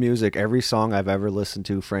hear it in the music. Every song I've ever listened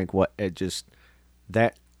to, Frank,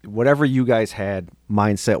 whatever you guys had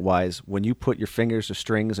mindset wise, when you put your fingers to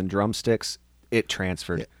strings and drumsticks, it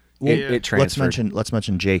transferred. It transferred. Let's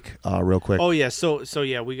mention Jake real quick. Oh yeah, so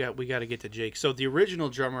yeah, we got to get to Jake. So the original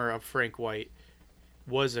drummer of Frank White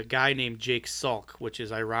was a guy named Jake Sulk, which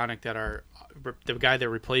is ironic that the guy that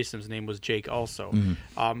replaced him's name was Jake also.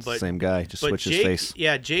 But Same guy, just switch his face.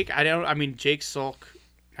 Yeah, Jake. Jake Sulk.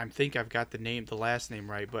 I think I've got the last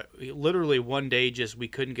name right, but literally one day we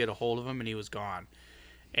couldn't get a hold of him and he was gone.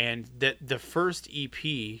 And that the first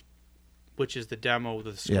EP, which is the demo with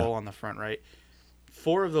the skull on the front, right?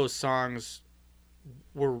 4 of those songs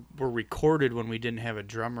were recorded when we didn't have a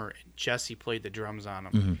drummer, and Jesse played the drums on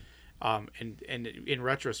them. And in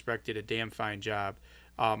retrospect, did a damn fine job.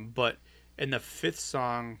 But in the 5th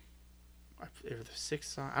song, or the 6th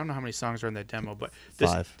song, I don't know how many songs are in that demo, but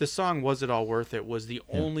the song "Was It All Worth It" was the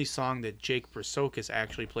only song that Jake Brasokis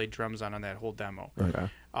actually played drums on that whole demo. Okay.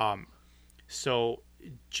 So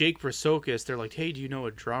Jake Brasokis, they're like, "Hey, do you know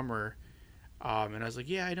a drummer?" And I was like,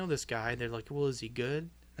 "Yeah, I know this guy." And they're like, "Well, is he good?"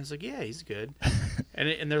 I was like, "Yeah, he's good."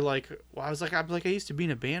 and they're like, "Well," I was like, I used to be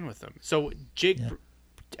in a band with him." So Jake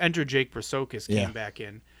Brasokis came back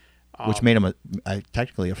in, which made him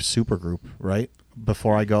technically a super group, right?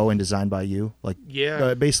 Before I Go and Designed by You, like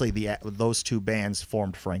basically those 2 bands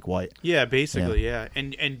formed Frank White. Yeah, basically, yeah.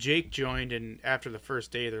 And Jake joined, and after the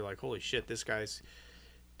first day, they're like, "Holy shit, this guy's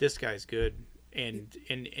good." And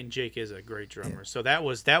Jake is a great drummer. So that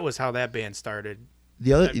was how that band started.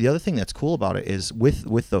 The other thing that's cool about it is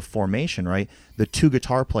with the formation, right? The 2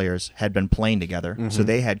 guitar players had been playing together, so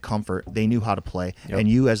they had comfort. They knew how to play, and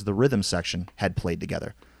you as the rhythm section had played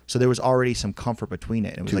together. So there was already some comfort between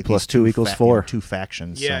it. It was 2 like plus these 2 equals 4. 2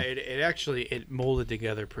 factions. Yeah, so. it molded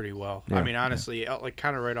together pretty well. Yeah. I mean, honestly, like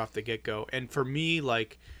kind of right off the get go. And for me,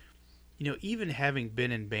 like, even having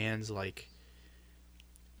been in bands like.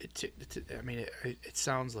 I mean, it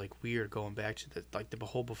sounds like weird going back to the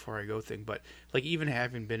whole Before I Go thing, but like even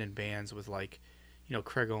having been in bands with like,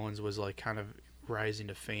 Craig Owens was like kind of rising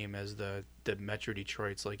to fame as the Metro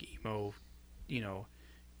Detroit's like emo,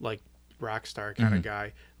 like rock star kind of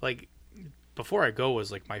guy. Like Before I Go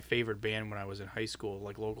was like my favorite band when I was in high school,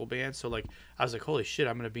 like local band. So like I was like, holy shit,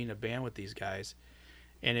 I'm gonna be in a band with these guys,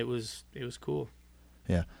 and it was cool.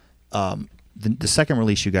 Yeah. The second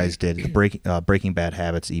release you guys did, the Breaking Bad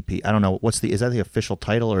Habits EP. I don't know is that the official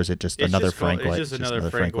title, or is it just another Frank White? It's just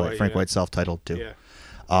another Frank White. Frank White self-titled too.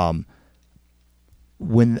 Yeah.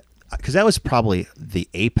 Because that was probably the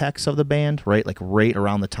apex of the band, right? Like right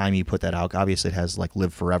around the time you put that out. Obviously, it has like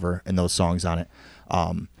 "Live Forever" and those songs on it.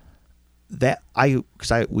 I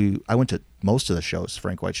went to most of the shows,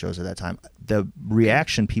 Frank White shows at that time. The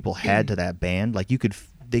reaction people had to that band, like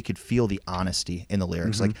they could feel the honesty in the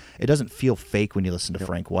lyrics. Like it doesn't feel fake when you listen to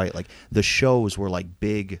Frank White. Like the shows were like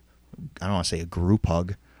big, I don't want to say a group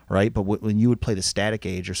hug, right? But when you would play the Static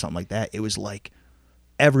Age or something like that, it was like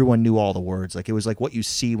everyone knew all the words. Like it was like what you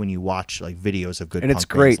see when you watch like videos of good. And it's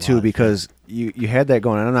great too because you had that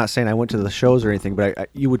going. And I'm not saying I went to the shows or anything, but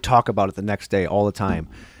you would talk about it the next day all the time,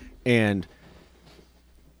 and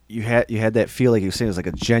you had that feel like you were saying it was like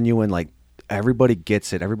a genuine like. Everybody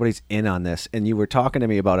gets it. Everybody's in on this. And you were talking to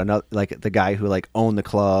me about another, like the guy who like owned the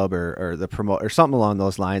club or the promoter or something along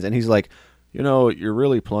those lines. And he's like, you're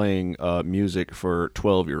really playing music for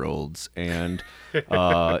 12-year-olds, and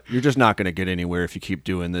you're just not going to get anywhere if you keep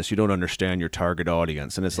doing this. You don't understand your target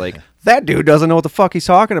audience. And it's like, that dude doesn't know what the fuck he's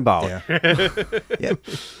talking about. Yeah.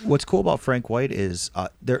 What's cool about Frank White is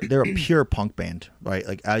they're a pure punk band, right?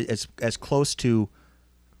 Like as close to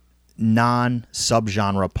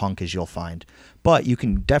non-subgenre punk as you'll find, but you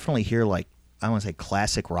can definitely hear like I want to say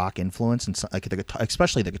classic rock influence and like the guitar,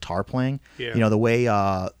 especially the guitar playing. Yeah. The way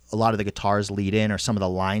a lot of the guitars lead in or some of the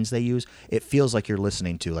lines they use, it feels like you're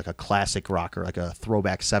listening to like a classic rock or like a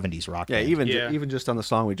throwback 70s rock. Yeah, band. even just on the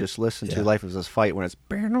song we just listened to, "Life Is This Fight," when it's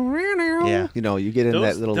you get in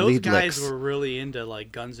that little lead licks. Those guys were really into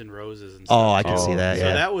like Guns N' Roses and stuff. Oh, I can see that. So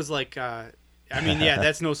Yeah, that was like,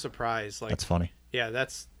 that's no surprise. Like that's funny. Yeah,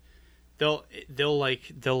 they'll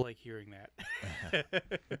like hearing that.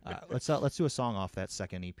 Let's do a song off that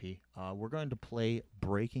second EP. We're going to play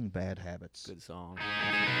 "Breaking Bad Habits." Good song.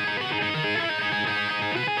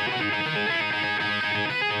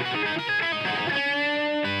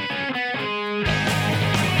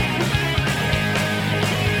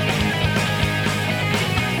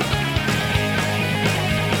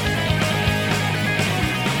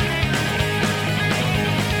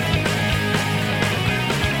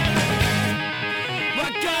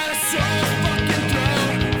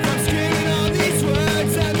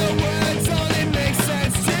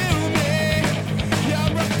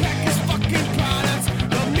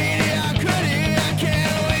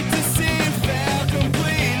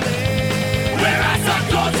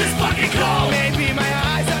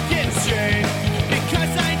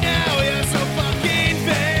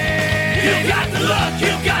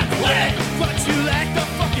 But you lack the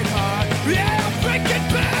fucking heart. Yeah, I'm breaking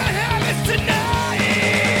bad habits tonight.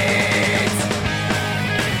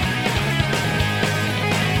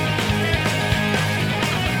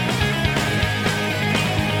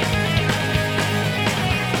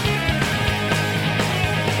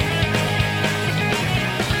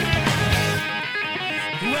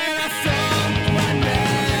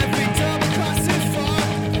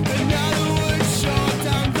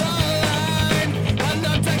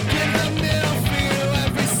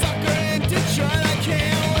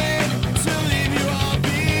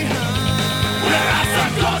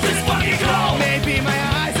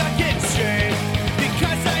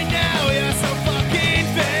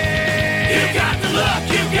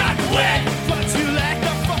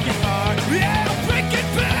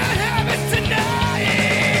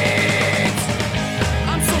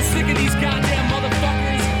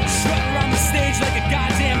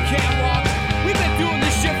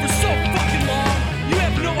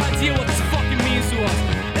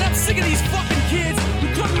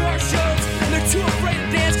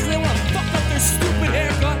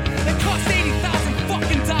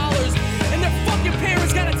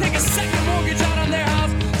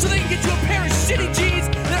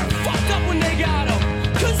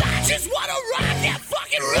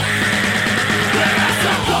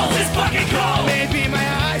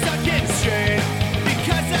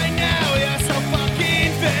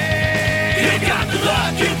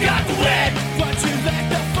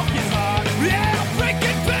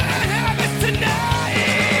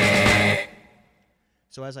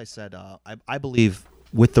 So as I said, I believe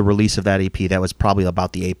with the release of that EP, that was probably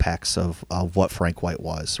about the apex of what Frank White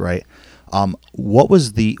was, right?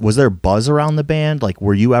 Was there buzz around the band? Like,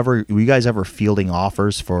 were you guys ever fielding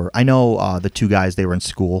offers for? I know the two guys, they were in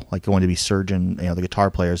school, like going to be surgeon, the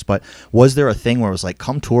guitar players. But was there a thing where it was like,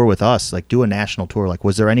 come tour with us, like do a national tour? Like,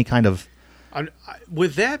 was there any kind of?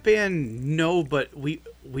 With that band, no, but we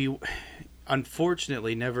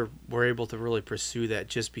unfortunately never were able to really pursue that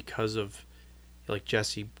just because of like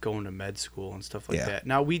Jesse going to med school and stuff like that.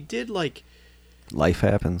 Now we did like life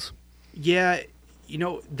happens. Yeah,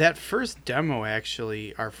 that first demo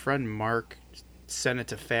actually, our friend Mark sent it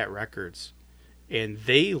to Fat Records, and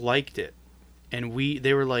they liked it, and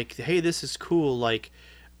they were like, "Hey, this is cool." Like,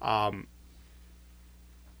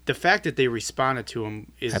 the fact that they responded to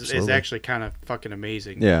him is actually kind of fucking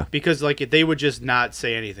amazing. Yeah. Because like they would just not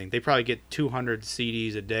say anything. They probably get 200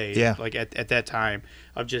 CDs a day. Yeah. Like at that time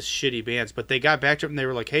of just shitty bands. But they got back to him and they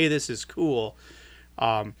were like, "Hey, this is cool."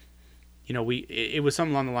 It was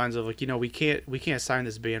something along the lines of like, we can't sign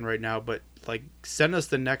this band right now, but like send us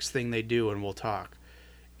the next thing they do and we'll talk.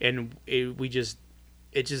 And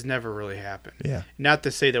it just never really happened. Yeah. Not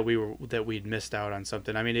to say that we'd missed out on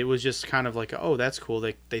something. I mean, it was just kind of like, oh, that's cool.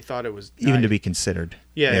 They thought it was Even nice. to be considered.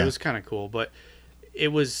 Yeah, it was kind of cool, but it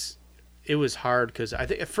was hard because I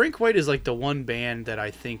think Frank White is like the one band that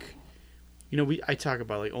I think, I talk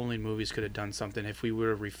about like only movies could have done something if we would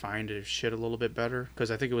have refined it shit a little bit better,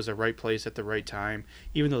 because I think it was the right place at the right time,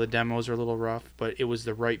 even though the demos are a little rough, but it was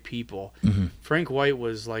the right people. Mm-hmm. Frank White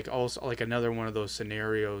was like also like another one of those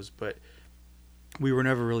scenarios, but we were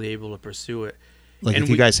never really able to pursue it. Like and if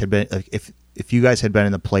you guys had been, if you guys had been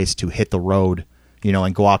in the place to hit the road,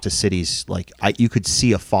 and go out to cities, like you could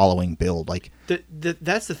see a following build. Like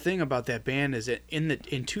that's the thing about that band is that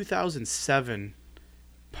in 2007,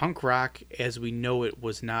 punk rock as we know it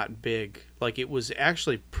was not big. Like it was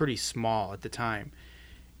actually pretty small at the time.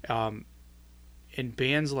 And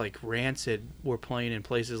bands like Rancid were playing in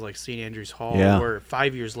places like St. Andrews Hall, where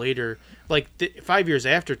 5 years later, 5 years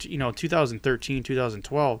after, 2013,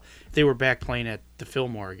 2012, they were back playing at the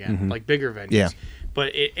Fillmore again, like bigger venues. Yeah.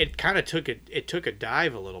 But it kind of took a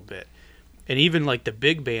dive a little bit. And even like the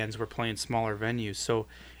big bands were playing smaller venues. So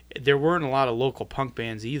there weren't a lot of local punk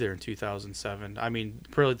bands either in 2007. I mean,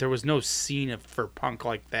 really, there was no scene for punk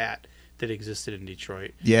like that existed in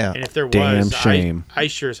Detroit. Yeah. And if there Damn was, shame. I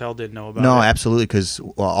sure as hell didn't know about it. No, absolutely, because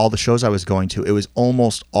all the shows I was going to, it was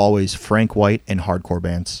almost always Frank White and hardcore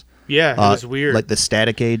bands. Yeah, it was weird. Like the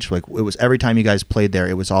Static Age, like it was every time you guys played there,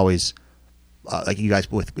 it was always like you guys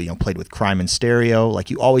played with Crime and Stereo.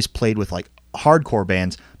 Like you always played with like hardcore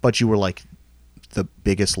bands, but you were like the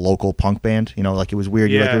biggest local punk band. Like it was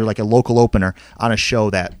weird. Yeah. You were like a local opener on a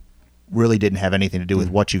show that really didn't have anything to do with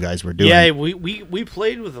what you guys were doing. Yeah, we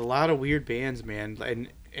played with a lot of weird bands, man.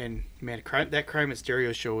 And man, that Crime and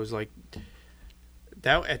Stereo show was like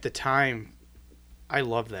that at the time. I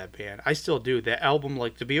loved that band. I still do. That album,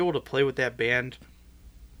 like to be able to play with that band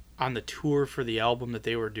on the tour for the album that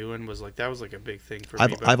they were doing was like a big thing for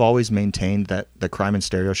me. I've always maintained that the Crime and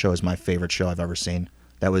Stereo show is my favorite show I've ever seen.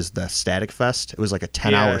 That was the Static Fest. It was like a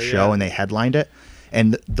 10-hour show, and they headlined it.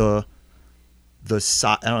 And I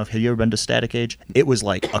don't know if have you ever been to Static Age? It was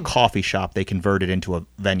like a coffee shop they converted into a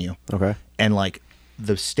venue. Okay. And like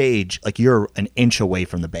the stage, like you're an inch away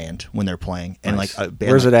from the band when they're playing. And Nice. like a band,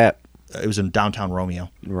 Where's it at? It was in downtown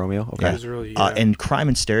Romeo. Romeo. Okay. It was really And Crime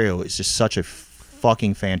and Stereo is just such a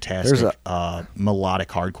fucking fantastic melodic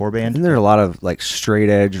hardcore band. Isn't there a lot of like straight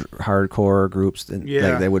edge hardcore groups and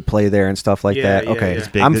like they would play there and stuff like that? Okay, It's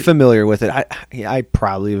big. I'm familiar with it. I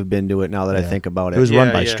probably have been to it now that I think about it. It was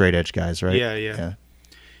run by straight edge guys, right?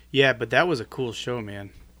 Yeah, but that was a cool show, man.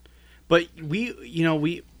 But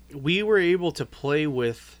we were able to play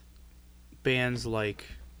with bands like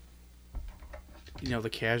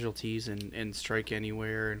the Casualties and Strike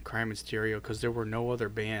Anywhere and Crime and Stereo because there were no other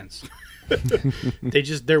bands.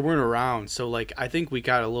 They weren't around. So like I think we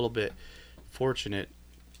got a little bit fortunate.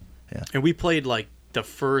 Yeah. And we played like the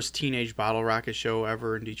first Teenage Bottle Rocket show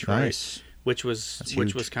ever in Detroit, Nice. which was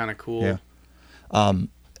kind of cool. Yeah.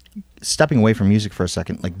 Stepping away from music for a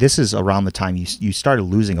second, like this is around the time you started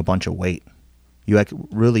losing a bunch of weight. You like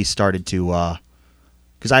really started to,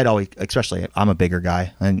 because I'd always, especially I'm a bigger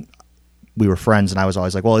guy, and we were friends, and I was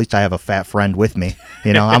always like, well, at least I have a fat friend with me.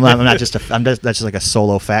 I'm not just that's just like a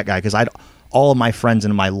solo fat guy because all of my friends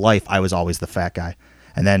in my life, I was always the fat guy,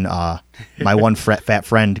 and then my one fat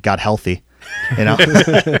friend got healthy. And I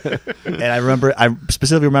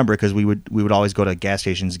specifically remember because we would always go to gas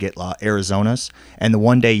stations to get Arizonas, and the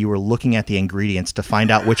one day you were looking at the ingredients to find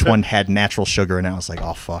out which one had natural sugar, and I was like,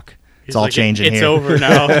 oh fuck, it's all changing it's here. over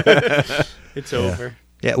now. It's over.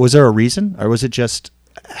 Yeah, was there a reason, or was it just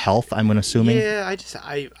health? I'm assuming. Yeah, I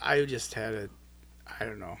just had a, I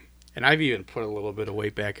don't know, and I've even put a little bit of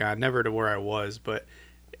weight back on, never to where I was, but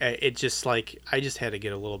it just like I just had to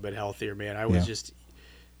get a little bit healthier, man. I was just,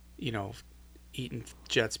 eating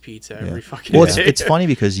Jets pizza every fucking Well, day. it's funny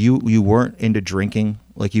because you weren't into drinking,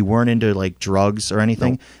 like you weren't into like drugs or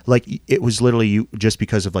anything. Like it was literally you just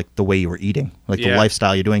because of like the way you were eating, like the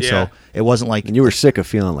lifestyle you're doing. Yeah. So it wasn't like And you were sick of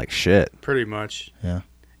feeling like shit. Pretty much. Yeah.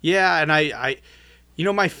 Yeah, and I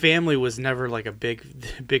my family was never like a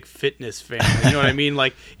big fitness fan. You know what I mean?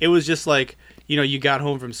 Like it was just like, you got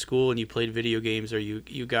home from school and you played video games, or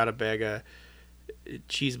you got a bag of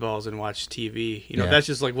cheese balls and watched TV. That's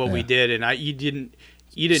just like what we did, and you didn't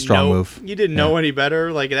Strong know move. you didn't know any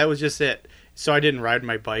better. Like that was just it. So I didn't ride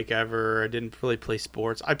my bike ever. I didn't really play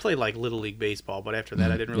sports. I played like little league baseball, but after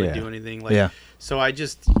that I didn't really do anything. Like so I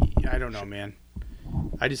don't know, man.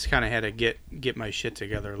 I just kind of had to get my shit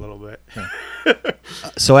together a little bit.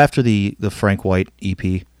 So after the Frank White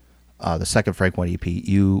EP, the second Frank White EP,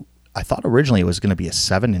 I thought originally it was going to be a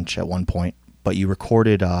 7-inch at one point, but you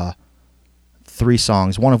recorded 3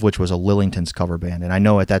 songs, one of which was a Lillingtons cover band, and I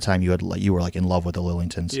know at that time you were like in love with the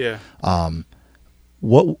Lillingtons. Yeah.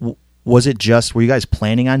 What was it? Just were you guys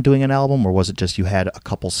planning on doing an album, or was it just you had a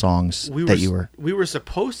couple songs We were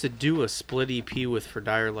supposed to do a split EP with For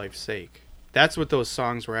Dire Life's Sake. That's what those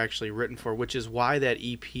songs were actually written for, which is why that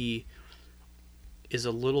EP is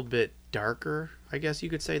a little bit darker, I guess you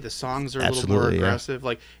could say. The songs are a little more aggressive.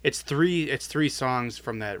 Like it's three songs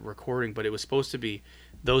from that recording, but it was supposed to be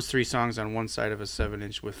those 3 songs on one side of a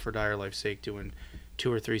 7-inch with For Dire Life's Sake doing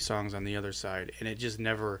 2 or 3 songs on the other side, and it just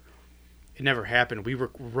never happened. We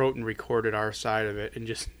wrote and recorded our side of it and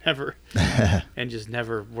just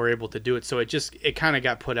never were able to do it. So it kind of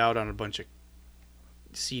got put out on a bunch of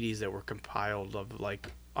CDs that were compiled of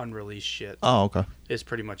like unreleased shit. Oh, okay. Is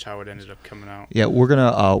pretty much how it ended up coming out. Yeah, we're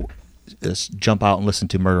gonna just jump out and listen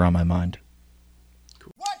to Murder on My Mind.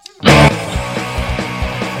 Cool.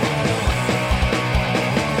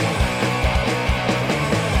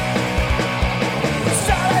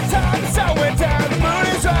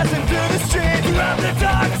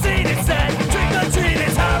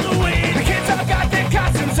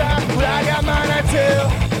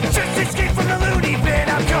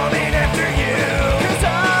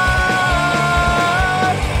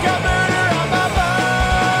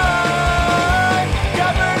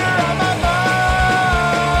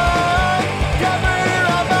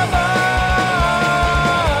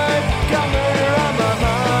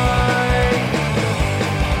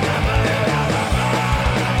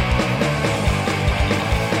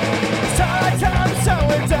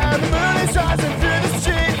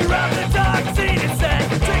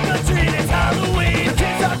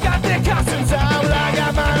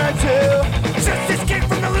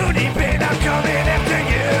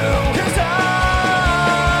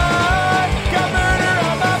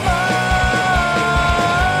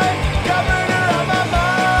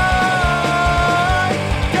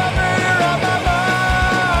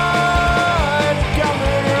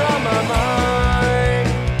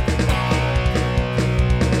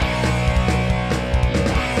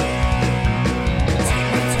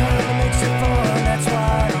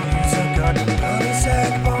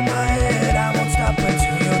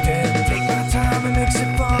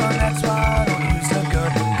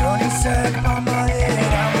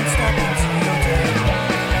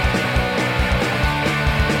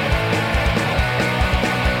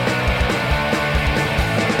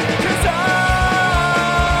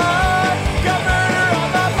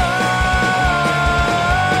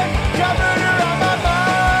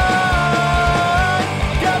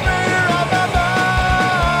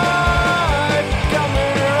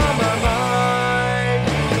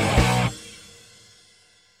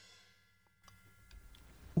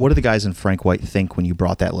 What did the guys in Frank White think when you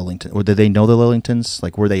brought that Lillington? Or did they know the Lillingtons?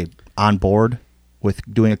 Like, were they on board with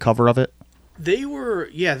doing a cover of it? They were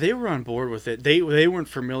on board with it. They weren't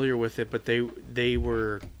familiar with it, but they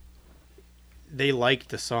liked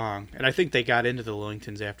the song, and I think they got into the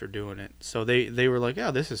Lillingtons after doing it. So they were like, "Yeah,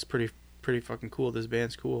 this is pretty fucking cool. This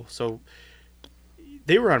band's cool." So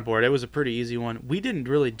they were on board. It was a pretty easy one. We didn't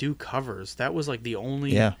really do covers. That was like the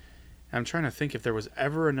only. Yeah. I'm trying to think if there was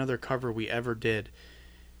ever another cover we ever did.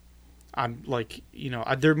 I'm like,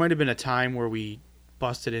 there might have been a time where we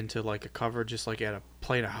busted into like a cover, just like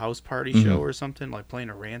playing a house party show or something, like playing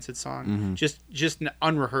a Rancid song, just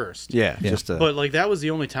unrehearsed. Yeah. But like that was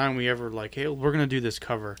the only time we ever like, hey, we're gonna do this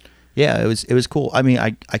cover. Yeah, it was cool. I mean,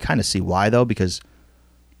 I kind of see why though, because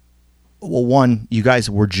well, one, you guys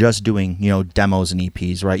were just doing demos and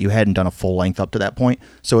EPs, right? You hadn't done a full length up to that point,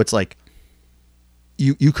 so it's like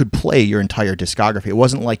you could play your entire discography. It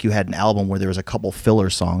wasn't like you had an album where there was a couple filler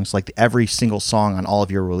songs. Like every single song on all of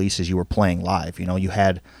your releases, you were playing live. You know, you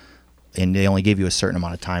had, and they only gave you a certain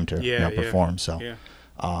amount of time to perform. So,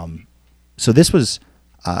 so this was,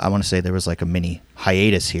 I want to say there was like a mini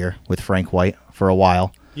hiatus here with Frank White for a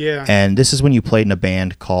while. Yeah. And this is when you played in a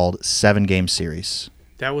band called 7 Game Series.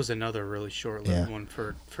 That was another really short-lived one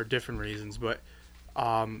for different reasons, but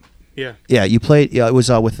yeah. Yeah, you played. Yeah, it was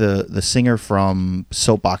with the singer from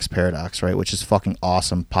Soapbox Paradox, right? Which is fucking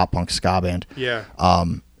awesome pop punk ska band. Yeah.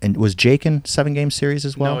 And was Jake in 7 Game Series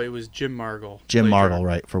as well? No, it was Jim Margle. Jim Later. Margle,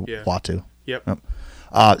 right, for Watu. Yep.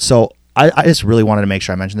 So I just really wanted to make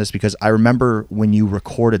sure I mentioned this because I remember when you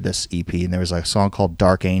recorded this EP and there was like a song called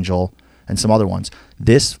Dark Angel and some other ones.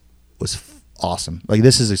 This was awesome. Like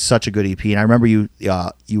this is such a good EP, and I remember you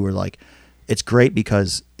were like, it's great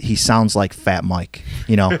because he sounds like Fat Mike,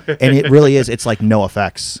 you know, and it really is. It's like no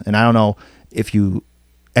effects, and I don't know if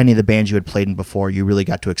any of the bands you had played in before, you really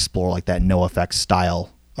got to explore like that no effects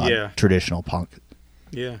style, traditional punk.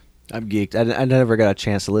 Yeah. I'm geeked. I never got a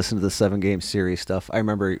chance to listen to the 7 Game Series stuff. I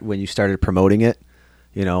remember when you started promoting it,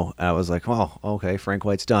 you know, I was like, oh, okay, Frank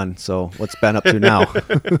White's done. So what's Ben up to now? All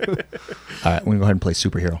right, we're going to go ahead and play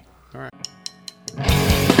Superhero. All right.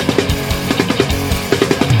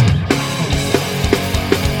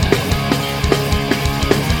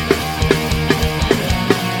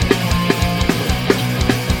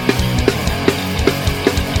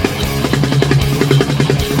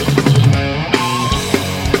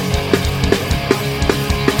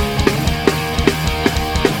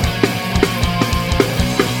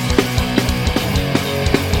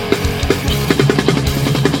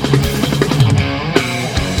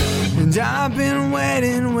 And I've been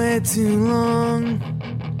waiting way too long,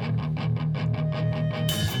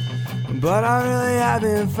 but I really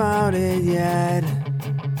haven't found it yet.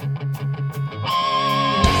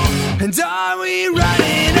 And are we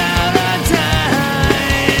running out of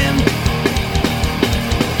time?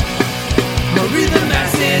 Or read the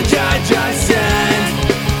message I just sent?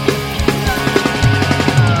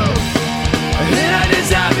 And then I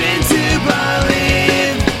just happen to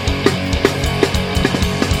believe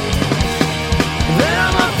that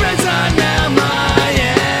all my friends are now my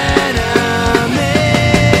enemies.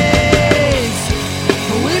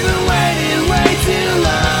 We've been waiting way too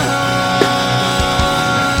long,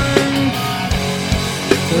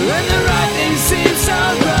 and the right thing seems so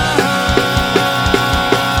wrong.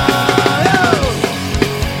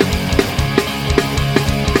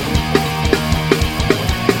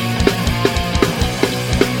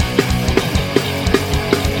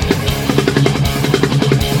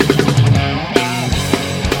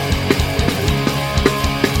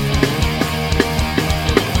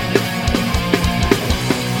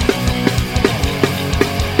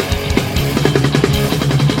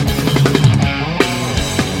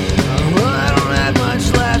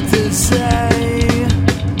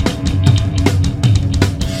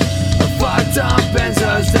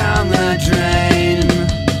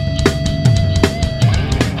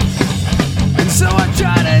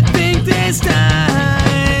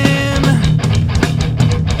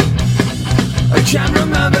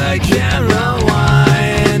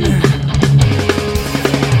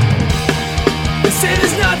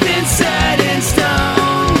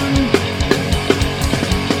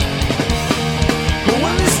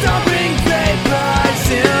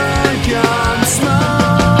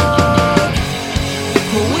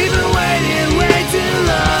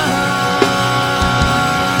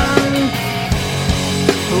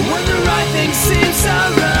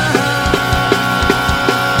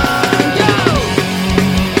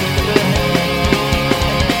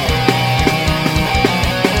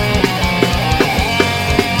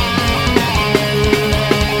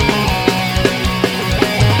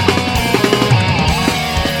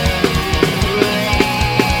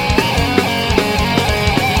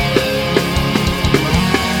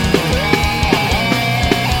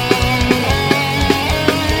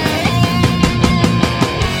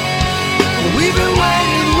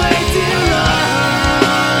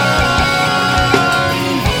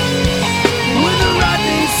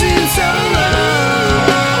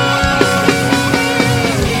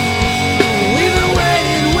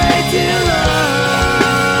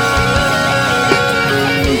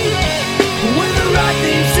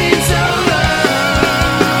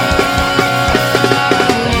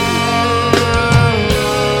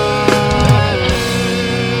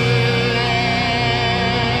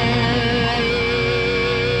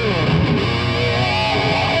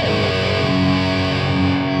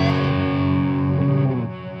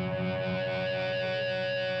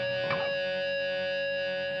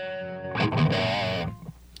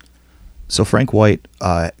 So Frank White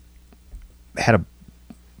had a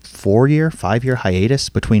 5-year hiatus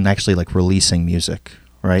between actually like releasing music,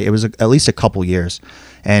 right? It was at least a couple years.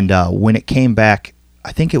 And when it came back,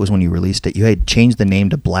 I think it was when you released it, you had changed the name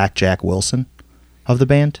to Black Jack Wilson of the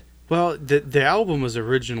band. Well, the album was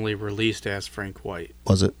originally released as Frank White.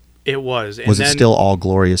 Was it? It was. And Was it then- still All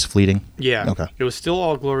Glorious Fleeting? Yeah. Okay. It was still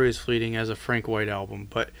All Glorious Fleeting as a Frank White album,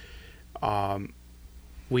 but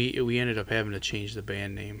we ended up having to change the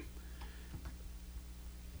band name.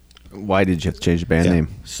 Why did you have to change the band name?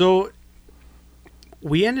 So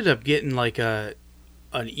we ended up getting like an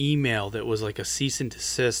email that was like a cease and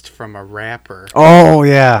desist from a rapper. Oh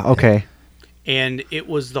yeah, okay. And it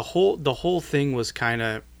was the whole thing was kind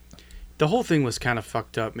of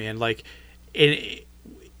fucked up, man. Like, and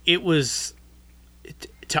it was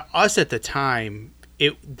to us at the time.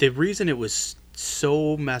 The reason it was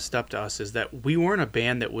so messed up to us is that we weren't a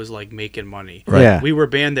band that was like making money. Right. Yeah. We were a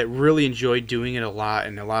band that really enjoyed doing it a lot,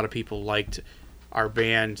 and a lot of people liked our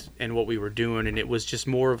band and what we were doing, and it was just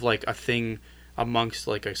more of like a thing amongst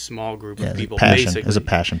like a small group of people. Passion. Basically, It was a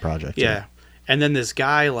passion project. yeah. And then this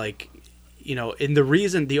guy, like, you know, and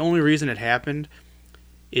the only reason it happened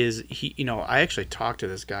is he, you know, I actually talked to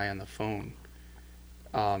this guy on the phone.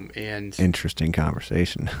 And Interesting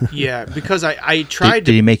conversation. yeah, because I tried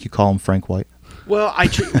Did he make you call him Frank White? well,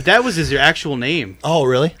 that was his actual name. Oh,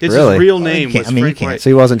 really? It's Really? his real Well, name you can't- was I mean, you Frank can't- White. So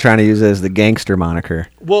he wasn't trying to use it as the gangster moniker.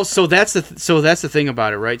 Well, so that's the thing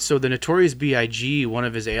about it, right? So the Notorious B.I.G., one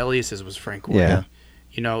of his aliases was Frank White. Yeah.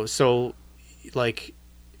 You know, so like,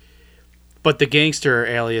 but the gangster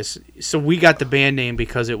alias. So we got the band name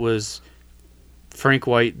because it was Frank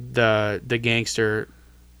White, the gangster.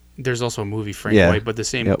 There's also a movie Frank Yeah. White, but the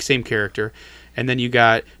same character. And then you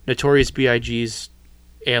got Notorious B.I.G.'s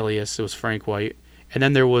alias. It was Frank White, and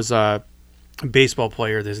then there was a baseball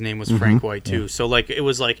player. His name was Frank White too. So like it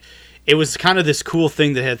was kind of this cool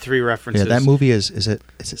thing that had three references. Yeah, that movie is it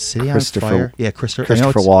City on Fire? Yeah, Christopher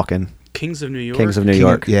Walken. Kings of New York. Kings of New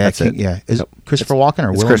York. Yeah, That's it. yeah. Is Yep. Christopher Walken or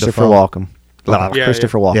It's Willem Christopher Dafoe? Walken. Yeah,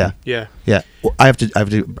 Christopher Walken. Yeah. Yeah. Yeah, well, I have to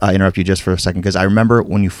interrupt you just for a second because I remember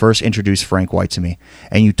when you first introduced Frank White to me,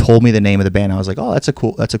 and you told me the name of the band. I was like, "Oh, that's a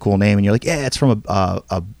cool name," and you're like, "Yeah, it's from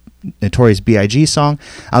a Notorious B.I.G. song."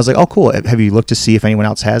 I was like, "Oh, cool. Have you looked to see if anyone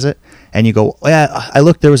else has it?" And you go, "Yeah, I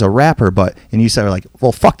looked. There was a rapper, but," and you said like,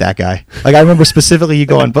 "Well, fuck that guy." Like I remember specifically you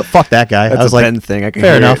going, "But fuck that guy." That's I was a like, Ben thing. I can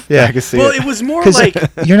fair hear enough. it. Yeah, I can see Well, it. it was more because like,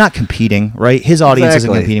 you're not competing, right? His audience isn't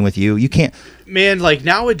Exactly. competing with you. You can't. man, like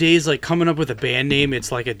nowadays, like coming up with a band name, it's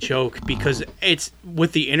like a joke because it's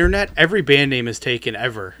with the internet, every band name is taken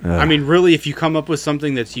ever. I mean, really, if you come up with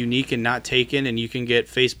something that's unique and not taken, and you can get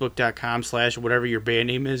facebook.com/whatever your band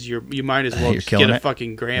name is, you might as well You're just killing get a it.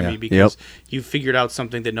 fucking Grammy Yeah. because you figured out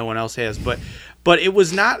something that no one else has. But it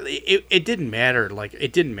was not. It didn't matter. Like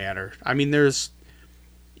it didn't matter. I mean,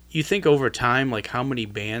 you think over time, like how many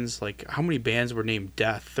bands were named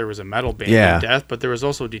Death? There was a metal band Yeah. named Death, but there was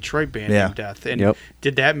also a Detroit band Yeah. named Death. And Yep.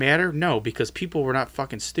 did that matter? No, because people were not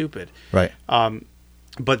fucking stupid. Right.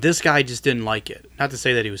 But this guy just didn't like it. Not to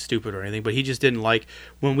say that he was stupid or anything, but he just didn't like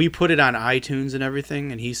when we put it on iTunes and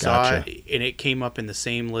everything, and he saw Gotcha. it, and it came up in the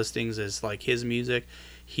same listings as like his music.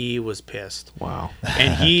 He was pissed. Wow.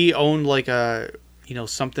 And he owned like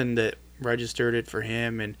something that registered it for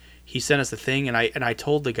him, and he sent us a thing, and I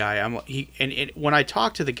told the guy, when I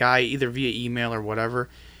talked to the guy either via email or whatever,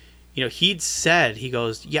 he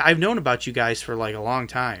goes, yeah, I've known about you guys for like a long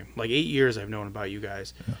time, like 8 years I've known about you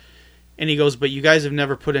guys. Yeah. And he goes, but you guys have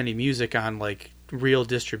never put any music on like real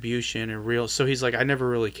distribution and real, so he's like, I never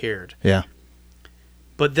really cared. Yeah.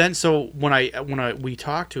 But then, so when we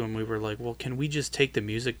talked to him, we were like, well, can we just take the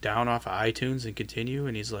music down off of iTunes and continue?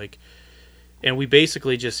 And he's like, and we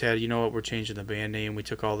basically just had, you know what, we're changing the band name. We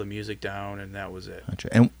took all the music down, and that was it. Gotcha.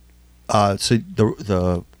 And so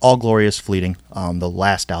the All Glorious Fleeting, the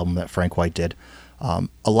last album that Frank White did, a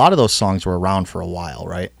lot of those songs were around for a while,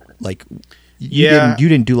 right? Like, you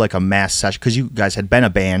didn't do like a mass session because you guys had been a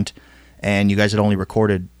band, and you guys had only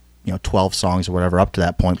recorded 12 songs or whatever up to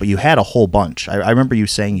that point, but you had a whole bunch. I remember you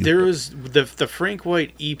saying there was the Frank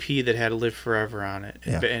White EP that had Live Forever on it,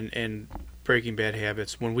 Yeah. and Breaking Bad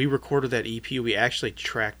Habits. When we recorded that EP, we actually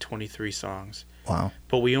tracked 23 songs. Wow.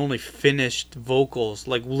 But we only finished vocals.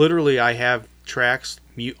 Like literally, I have tracks,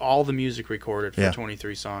 all the music recorded for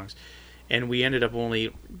 23 songs, and we ended up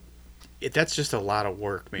that's just a lot of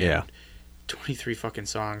work, man. Yeah. 23 fucking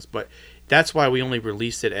songs, but that's why we only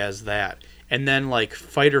released it as that. And then like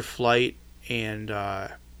Fight or Flight and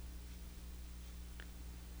I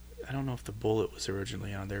don't know if The Bullet was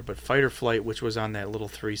originally on there, but Fight or Flight, which was on that little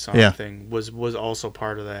 3-song thing, was also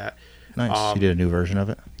part of that. Nice. You did a new version of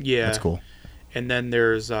it? Yeah. That's cool. And then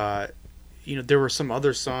there's there were some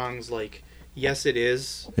other songs like Yes It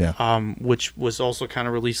Is, which was also kind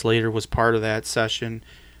of released later, was part of that session.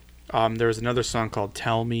 There was another song called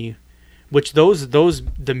Tell Me, which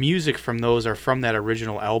the music from those are from that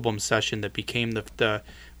original album session that became the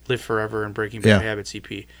Live Forever and Breaking Bad Habits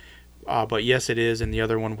EP. But Yes It Is and the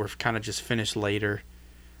other one were kind of just finished later.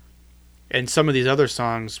 And some of these other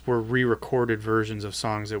songs were re-recorded versions of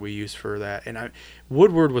songs that we used for that. And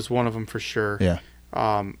Woodward was one of them for sure. Yeah.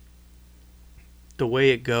 The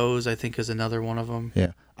Way It Goes, I think, is another one of them.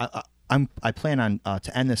 Yeah. I plan on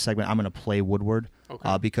to end this segment. I'm going to play Woodward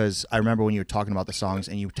because I remember when you were talking about the songs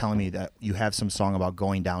and you were telling me that you have some song about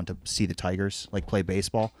going down to see the Tigers, like play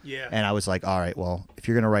baseball. Yeah. And I was like, all right, well, if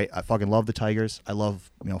you're going to write, I fucking love the Tigers. I love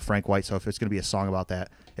Frank White. So if it's going to be a song about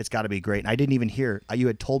that, it's got to be great. And I didn't even hear. You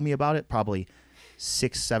had told me about it probably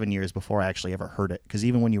 6-7 years before I actually ever heard it. Because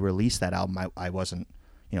even when you released that album, I wasn't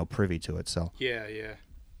privy to it. So yeah.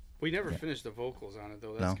 We never finished the vocals on it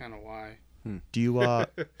though. That's kind of why. Do you? I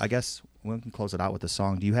guess we can close it out with the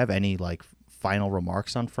song. Do you have any final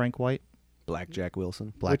remarks on Frank White? Blackjack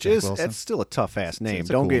Wilson. Wilson. That's still a tough ass name. It's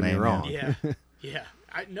a Don't cool get me name, wrong. Yeah.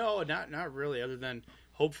 No, not really. Other than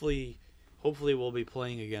hopefully we'll be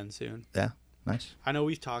playing again soon. Yeah, nice. I know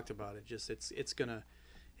we've talked about it. Just it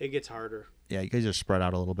gets harder. Yeah, you guys are spread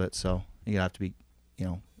out a little bit, so you're gonna have to be,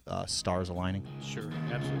 stars aligning. Sure,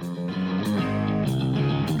 absolutely.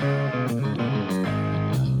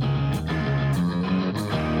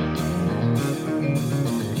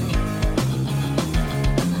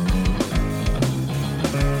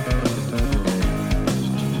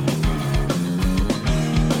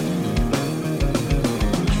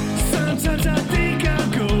 Sometimes I think I'll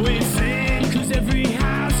go insane, 'cause every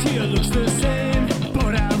house here looks the same,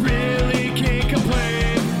 but I really can't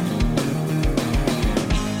complain.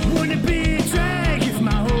 Wouldn't it be a drag if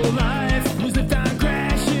my whole life was lived on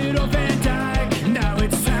Gratiot or Van Dyke? Now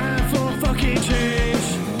it's time for fucking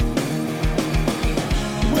change.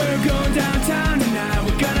 We're going downtown tonight,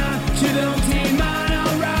 we're gonna cheer the home team on,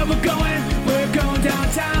 alright, we're going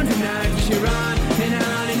downtown tonight, cheer on, and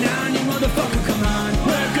on, you motherfucker, come on.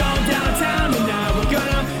 We're going downtown tonight, we're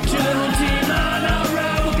gonna cheer the home team on,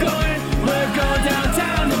 alright, we're going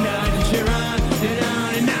downtown tonight, cheer on,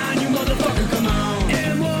 you motherfucker, come on.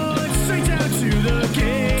 And one straight down to the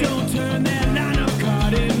gate, don't turn that line up,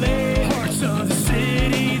 caught it late. Hearts of the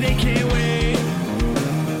city, they can't wait.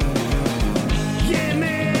 Yeah,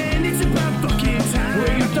 man, it's about fucking time. We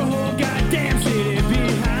got the whole goddamn city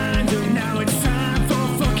behind them. Now it's time for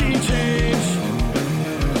fucking change.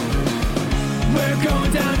 We're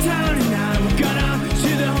going downtown tonight. We're gonna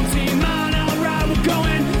cheer the home team on. Alright, we're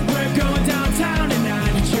going downtown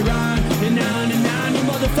tonight to cheer on, and you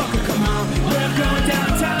motherfucker, come on. We're going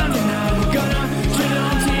downtown tonight. We're gonna cheer the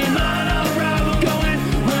home team on. Alright, we're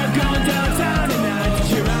going downtown tonight to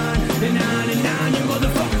cheer on, and you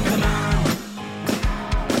motherfucker, come on.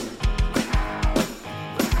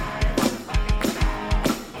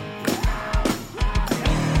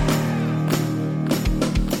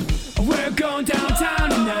 We're going downtown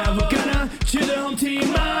tonight. We're gonna cheer the home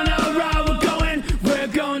team on. Alright, we're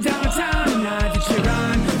going downtown tonight to cheer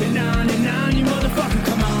on, and you motherfucker,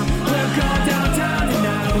 come on. We're going downtown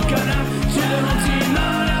tonight. We're gonna cheer the home team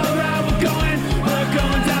on. Alright, we're going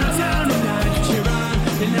downtown tonight to cheer on,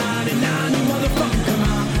 and you motherfucker, come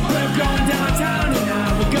on. We're going downtown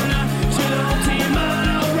tonight. We're gonna cheer the home team on.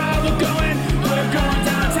 Alright, we're going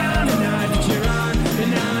downtown tonight to cheer on,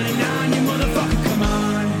 and you motherfucker, come on.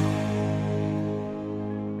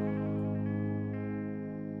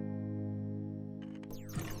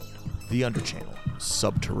 The Underchannel,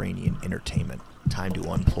 subterranean entertainment. Time to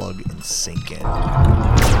unplug and sink in.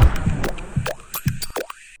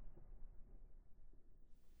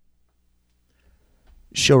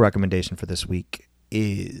 Show recommendation for this week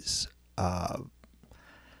is, I'll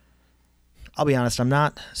be honest, I'm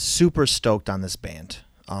not super stoked on this band.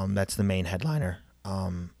 That's the main headliner.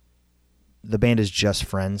 The band is Just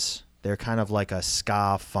Friends. They're kind of like a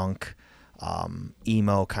ska, funk,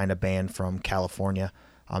 emo kind of band from California.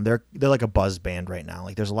 They're like a buzz band right now.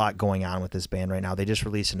 Like there's a lot going on with this band right now. They just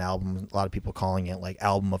released an album. A lot of people calling it like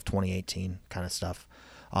album of 2018 kind of stuff.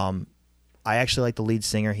 I actually like the lead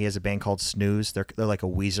singer. He has a band called Snooze. They're like a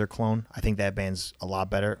Weezer clone. I think that band's a lot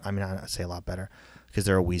better. I mean, I say a lot better because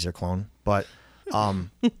they're a Weezer clone. But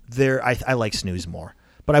I like Snooze more.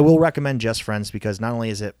 But I will recommend Just Friends because not only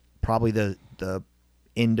is it probably the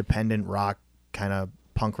independent rock kind of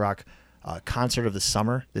punk rock concert of the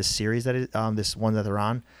summer, this series that is this one that they're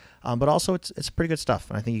on, but also it's pretty good stuff,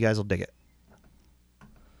 and I think you guys will dig it.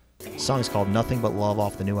 The song is called Nothing But Love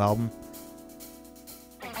off the new album.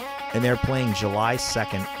 And they're playing July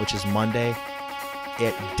 2nd, which is Monday,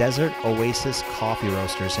 at Desert Oasis Coffee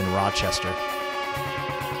Roasters in Rochester.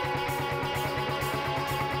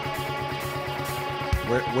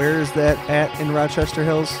 Where is that at in Rochester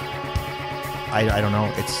Hills? I don't know.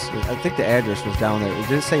 I think the address was down there.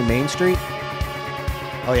 Did it say Main Street?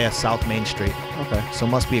 Oh yeah, South Main Street. Okay. So it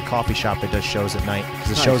must be a coffee shop that does shows at night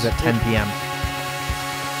because it Nice. shows at 10 p.m.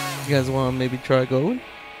 You guys want to maybe try going?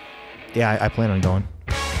 Yeah, I plan on going.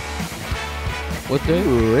 What day?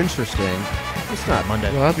 Ooh, interesting. It's not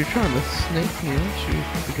Monday. Rob, you're trying to snake me, aren't you?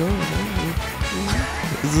 To go,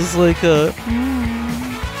 is this like a...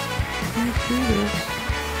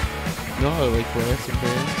 No, I like brass and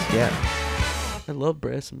bands. Yeah. I love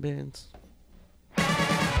brass and bands.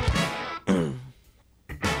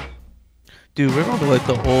 Dude, we're gonna let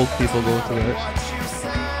the old people go to that.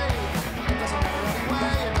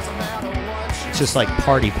 It's just like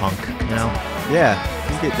party punk, you know? Yeah,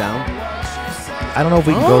 you get down. I don't know if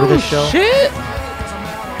we can go to this show. Shit!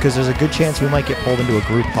 Because there's a good chance we might get pulled into a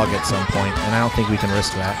group hug at some point, and I don't think we can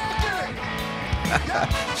risk that.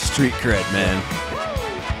 Street cred, man.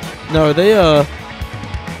 No, are they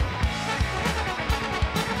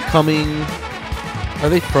coming? Are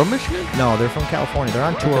they from Michigan? No, they're from California. They're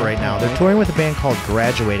on tour right now. They're touring with a band called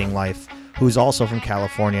Graduating Life, who's also from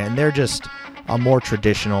California, and they're just a more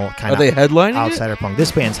traditional kind Are of they headlining outsider punk.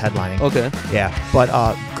 This band's headlining. Okay. Yeah, but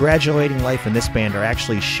Graduating Life and this band are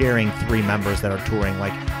actually sharing 3 members that are touring.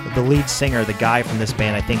 Like the lead singer, the guy from this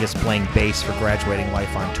band, I think is playing bass for Graduating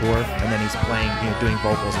Life on tour, and then he's playing, doing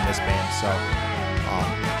vocals in this band. So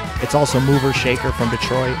it's also Mover Shaker from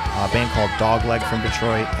Detroit, a band called Dogleg from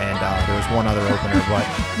Detroit, and there was one other opener, but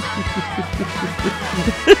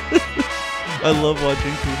I love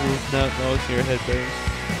watching people not knowing your headbang.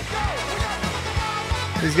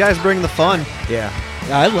 These guys bring the fun. yeah.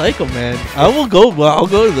 I like them, man. I will go. Well, I'll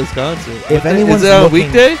go to this concert. If anyone's is it on a looking-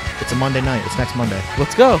 weekday? It's a Monday night. It's next Monday.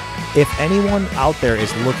 Let's go. If anyone out there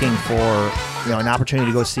is looking for an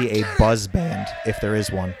opportunity to go see a buzz band, if there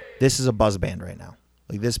is one, this is a buzz band right now.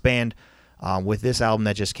 Like this band, with this album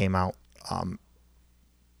that just came out,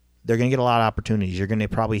 they're gonna get a lot of opportunities. You're gonna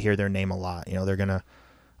probably hear their name a lot. They're gonna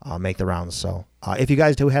make the rounds. So if you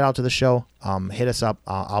guys do head out to the show, hit us up.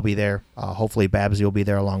 I'll be there. Hopefully Babsy will be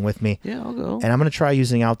there along with me. Yeah, I'll go. And I'm gonna try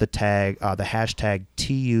using out the hashtag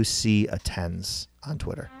TUCattends on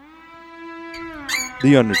Twitter.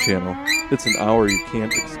 The Underchannel. It's an hour you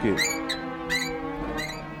can't escape.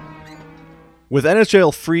 With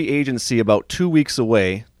NHL free agency about 2 weeks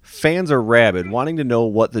away, fans are rabid, wanting to know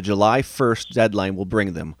what the July 1st deadline will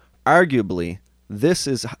bring them. Arguably, this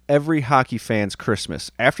is every hockey fan's Christmas.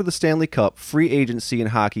 After the Stanley Cup, free agency in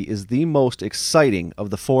hockey is the most exciting of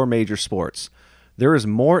the 4 major sports. There is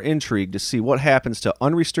more intrigue to see what happens to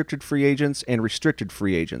unrestricted free agents and restricted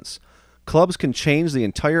free agents. Clubs can change the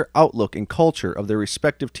entire outlook and culture of their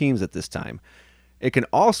respective teams at this time. It can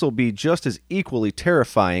also be just as equally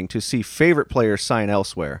terrifying to see favorite players sign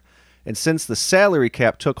elsewhere. And since the salary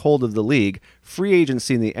cap took hold of the league, free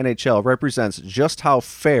agency in the NHL represents just how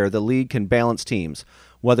fair the league can balance teams,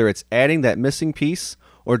 whether it's adding that missing piece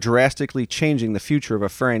or drastically changing the future of a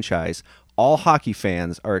franchise. All hockey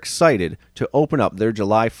fans are excited to open up their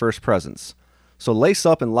July 1st presents. So lace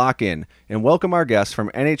up and lock in, and welcome our guest from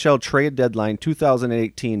NHL Trade Deadline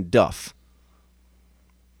 2018, Duff.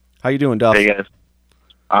 How you doing, Duff? Hey, guys.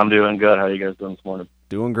 I'm doing good. How are you guys doing this morning?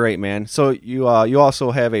 Doing great, man. So you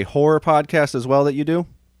also have a horror podcast as well that you do?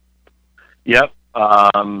 Yep.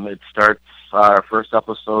 It starts, our first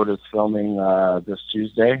episode is filming this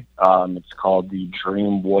Tuesday. It's called the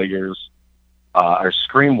Dream Warriors, or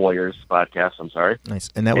Scream Warriors podcast, I'm sorry. Nice.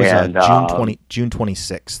 And that was June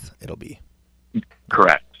 26th it'll be.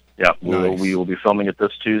 Correct. Yep. Nice. We will be filming it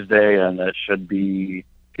this Tuesday, and it should be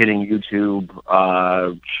hitting YouTube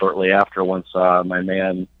shortly after once my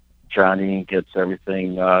man Johnny gets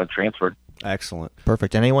everything transferred. Excellent.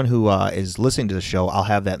 Perfect. Anyone who is listening to the show, I'll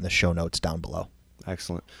have that in the show notes down below.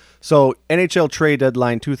 Excellent. So NHL Trade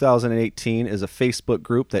Deadline 2018 is a Facebook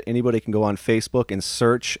group that anybody can go on Facebook and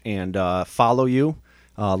search and follow you,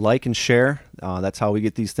 like and share. That's how we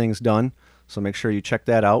get these things done. So make sure you check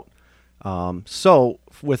that out. So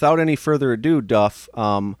without any further ado, Duff,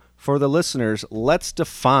 for the listeners, let's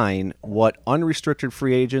define what unrestricted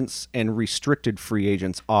free agents and restricted free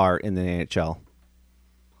agents are in the NHL.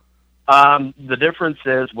 The difference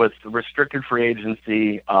is with restricted free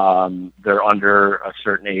agency, they're under a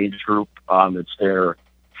certain age group. It's their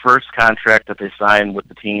first contract that they sign with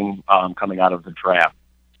the team coming out of the draft.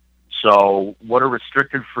 So what a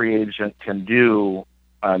restricted free agent can do,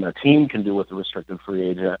 and a team can do with a restricted free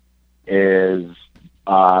agent, is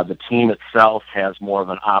the team itself has more of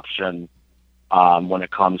an option when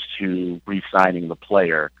it comes to re-signing the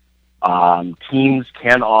player. Teams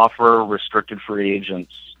can offer restricted free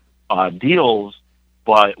agents deals,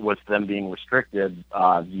 but with them being restricted,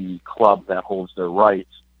 the club that holds their rights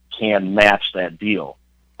can match that deal.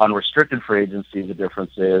 Unrestricted free agency, the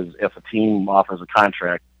difference is if a team offers a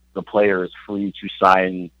contract, the player is free to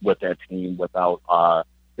sign with that team without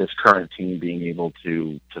his current team being able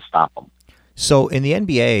to stop them. So in the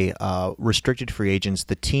NBA, restricted free agents,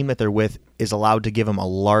 the team that they're with is allowed to give them a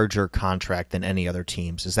larger contract than any other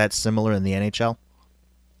teams. Is that similar in the NHL?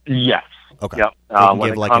 Yes. Okay. Yep. They can When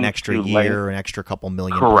give it like an comes extra to year, an extra couple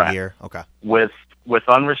million Correct. per year. Okay. With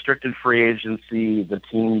unrestricted free agency, the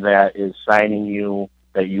team that is signing you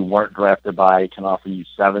that you weren't drafted by can offer you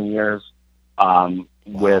 7 years.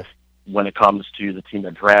 With when it comes to the team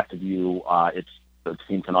that drafted you, the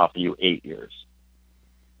team can offer you 8 years.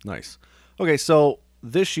 Nice. Okay, so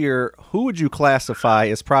this year, who would you classify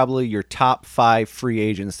as probably your top 5 free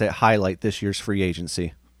agents that highlight this year's free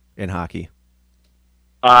agency in hockey?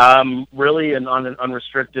 Really, an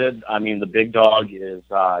unrestricted. I mean, the big dog is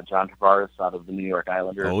John Tavares out of the New York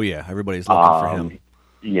Islanders. Oh yeah, everybody's looking for him.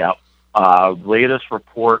 Yep. Latest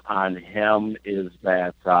report on him is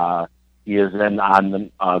that he is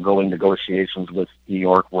on going negotiations with New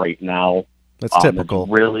York right now. That's typical.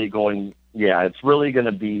 It's really going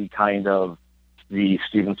to be kind of the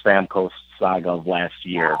Steven Stamkos saga of last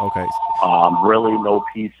year. Okay. Really, no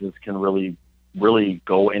pieces can really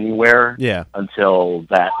go anywhere. Yeah. Until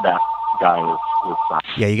that guy is signed.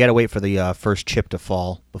 Yeah, you got to wait for the first chip to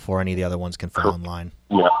fall before any of the other ones can fall in line.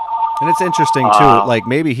 Yeah. And it's interesting too. Like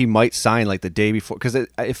maybe he might sign like the day before, because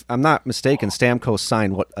if I'm not mistaken, Stamkos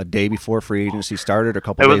signed a day before free agency started, a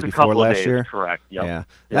couple days before last year. Correct. Yep. Yeah,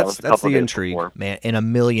 Yeah, that's the intrigue. Man, and a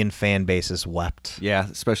million fan bases wept. Yeah,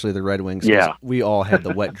 especially the Red Wings. 'Cause Yeah. we all had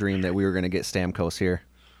the wet dream that we were going to get Stamkos here.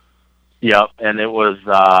 Yep, and it was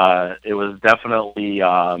definitely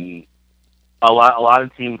a lot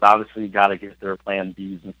of teams obviously got to get their plan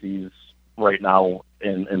B's and C's right now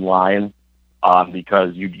in line.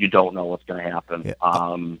 Because you don't know what's going to happen. Yeah.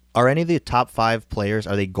 Are any of the top 5 players,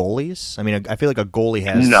 are they goalies? I mean, I feel like a goalie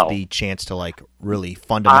has the chance to like really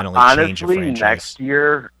fundamentally change a franchise.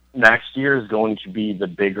 Next year is going to be the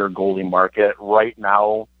bigger goalie market. Right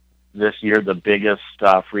now, this year, the biggest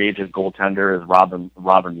free agent goaltender is Robin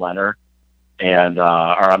Leonard,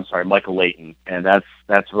 Michael Leighton, and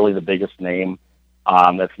that's really the biggest name.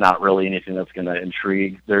 That's not really anything that's going to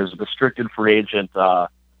intrigue. There's a restricted free agent.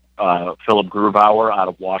 Philip Grubauer out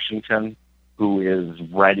of Washington, who is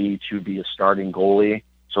ready to be a starting goalie.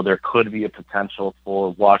 So there could be a potential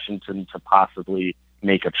for Washington to possibly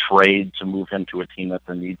make a trade to move him to a team that's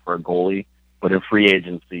in need for a goalie. But in free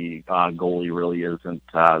agency, goalie really isn't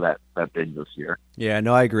that big this year. Yeah,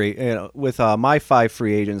 no, I agree. With my 5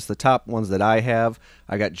 free agents, the top ones that I have,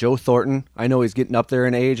 I got Joe Thornton. I know he's getting up there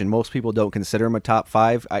in age, and most people don't consider him a top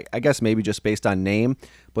 5. I guess maybe just based on name.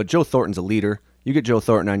 But Joe Thornton's a leader. You get Joe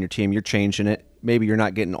Thornton on your team, you're changing it. Maybe you're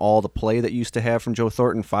not getting all the play that you used to have from Joe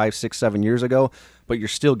Thornton 5, 6, 7 years ago, but you're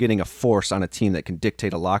still getting a force on a team that can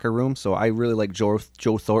dictate a locker room. So I really like Joe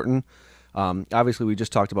Thornton. Obviously, we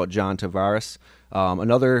just talked about John Tavares.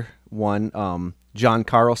 Another one, John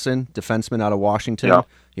Carlson, defenseman out of Washington. Yeah.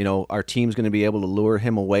 You know, our team's going to be able to lure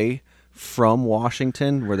him away from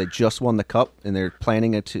Washington, where they just won the cup, and they're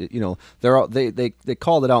planning it to. You know, they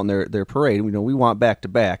called it out in their parade. You know, we want back to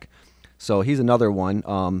back. So he's another one.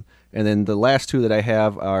 And then the last 2 that I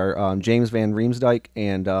have are James Van Riemsdyk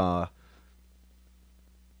and Paul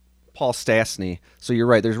Stastny. So you're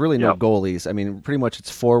right. There's really no goalies. I mean, pretty much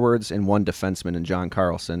it's forwards and 1 defenseman and John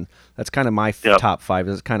Carlson. That's kind of my top 5.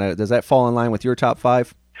 Does that fall in line with your top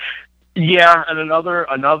 5? Yeah, and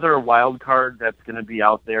another wild card that's going to be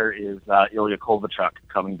out there is Ilya Kovalchuk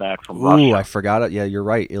coming back from Russia. Ooh, I forgot it. Yeah, you're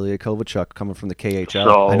right. Ilya Kovalchuk coming from the KHL.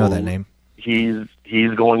 So I know that name. He's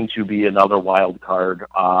going to be another wild card.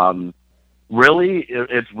 Really,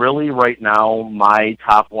 it's really right now my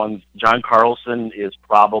top ones. John Carlson is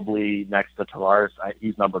probably next to Tavares.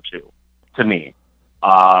 He's number 2 to me.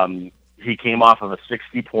 He came off of a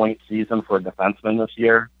 60-point season for a defenseman this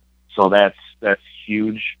year, so that's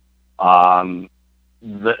huge. And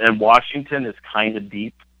Washington is kind of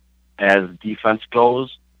deep as defense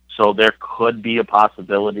goes, so there could be a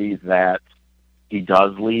possibility that he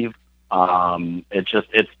does leave.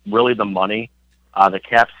 It's really the money. The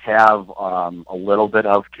Caps have a little bit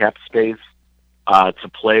of cap space to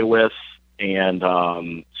play with, and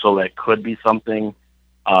so that could be something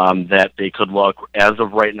that they could look. As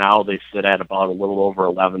of right now, they sit at about a little over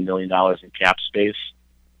 $11 million in cap space,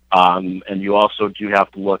 and you also do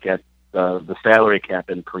have to look at the salary cap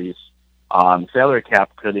increase. Salary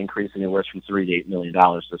cap could increase anywhere from $3 to $8 million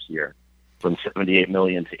this year, from 78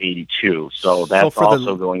 million to 82. So that's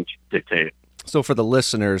also going to dictate. So for the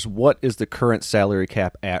listeners, what is the current salary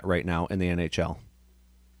cap at right now in the NHL?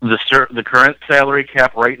 The current salary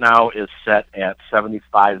cap right now is set at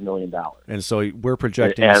 $75 million. And so we're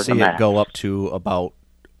projecting to see it go up to about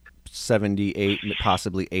 78,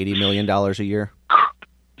 possibly $80 million a year?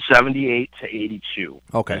 78 to 82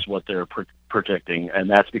 okay. is what they're predicting, and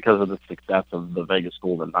that's because of the success of the Vegas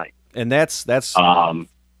Golden Knights. And that's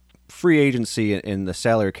free agency in the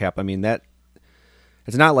salary cap. I mean, that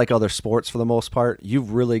it's not like other sports for the most part.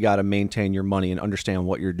 You've really got to maintain your money and understand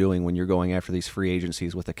what you're doing when you're going after these free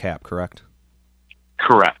agencies with a cap, correct?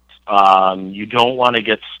 Correct. You don't want to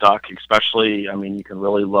get stuck, especially, I mean, you can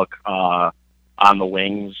really look on the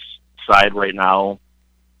Wings side right now.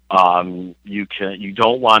 You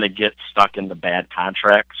don't want to get stuck in the bad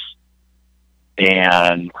contracts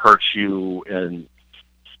and it hurts you in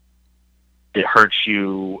the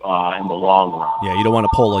long run. Yeah, you don't want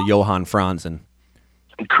to pull a Johan Franzen.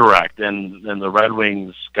 Correct, and the Red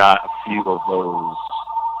Wings got a few of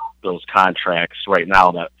those contracts right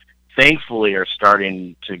now that thankfully are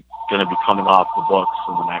starting to going to be coming off the books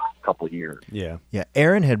in the next couple of years. Yeah.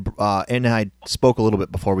 Aaron had and I spoke a little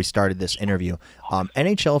bit before we started this interview.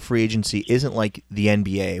 NHL free agency isn't like the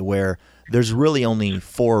NBA where there's really only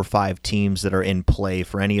 4 or 5 teams that are in play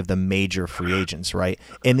for any of the major free agents, right?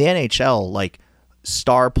 In the NHL, like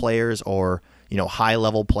star players or high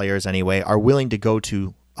level players anyway are willing to go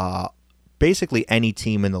to basically any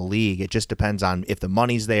team in the league. It just depends on if the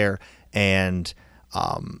money's there and.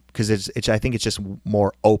 Because I think it's just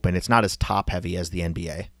more open. It's not as top heavy as the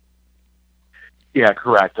NBA. Yeah,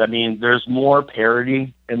 correct. I mean, there's more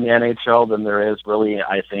parity in the NHL than there is really,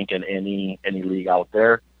 I think, in any league out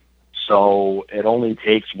there. So it only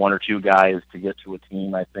takes 1 or 2 guys to get to a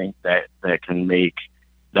team, I think, that can make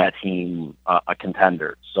that team a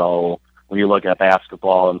contender. So when you look at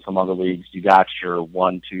basketball and some other leagues, you got your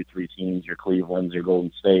 1, 2, 3 teams, your Clevelands, your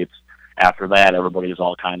Golden States. After that, everybody's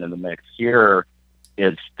all kind of in the mix. Here,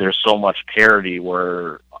 there's so much parity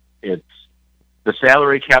where the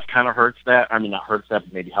salary cap kind of hurts that. I mean, not hurts that,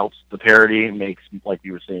 but maybe helps the parity. It makes, like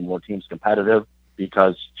you were saying, more teams competitive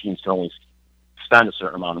because teams can only spend a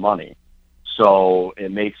certain amount of money. So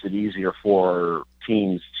it makes it easier for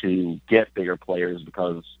teams to get bigger players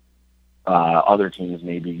because other teams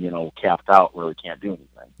maybe, capped out really can't do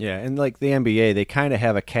anything. Yeah, and like the NBA, they kind of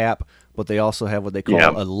have a cap, but they also have what they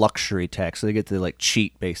call a luxury tax. So they get to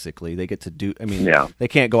cheat, basically. They get to do, they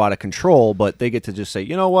can't go out of control, but they get to just say,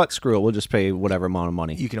 you know what, screw it, we'll just pay whatever amount of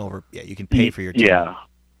money. You can pay for your team. Yeah.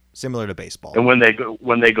 Similar to baseball. And when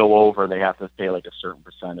they go over, they have to pay like a certain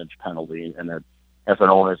percentage penalty, and if an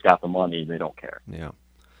owner's got the money, they don't care. Yeah.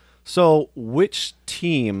 So which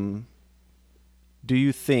team do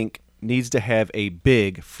you think needs to have a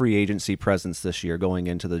big free agency presence this year going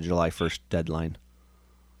into the July 1st deadline?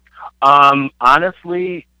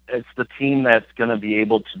 Honestly, it's the team that's going to be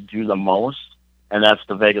able to do the most, and that's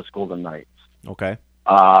the Vegas Golden Knights. Okay.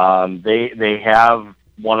 They have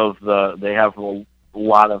a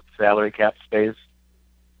lot of salary cap space,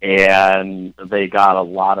 and they got a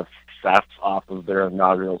lot of success off of their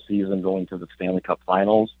inaugural season going to the Stanley Cup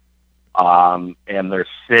Finals. And they're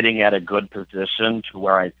sitting at a good position to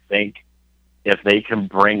where I think if they can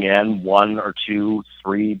bring in 1 or 2,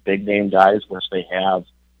 3 big name guys, which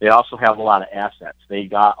they also have a lot of assets. They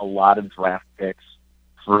got a lot of draft picks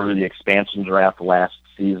through the expansion draft last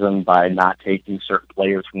season by not taking certain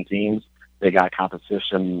players from teams. They got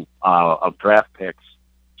competition of draft picks.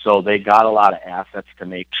 So they got a lot of assets to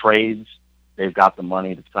make trades. They've got the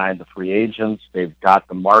money to sign the free agents. They've got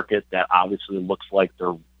the market that obviously looks like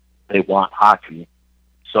they want hockey.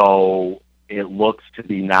 So it looks to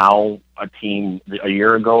be now a team a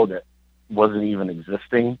year ago that wasn't even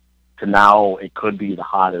existing to now it could be the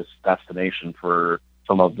hottest destination for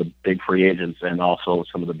some of the big free agents and also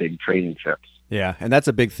some of the big trading chips. Yeah, and that's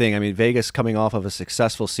a big thing. I mean, Vegas coming off of a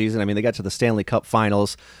successful season. I mean, they got to the Stanley Cup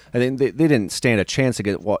Finals. I think they didn't stand a chance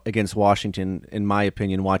against Washington, in my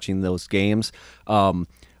opinion, watching those games.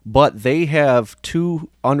 But they have 2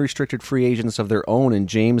 unrestricted free agents of their own in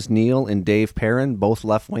James Neal and Dave Perrin, both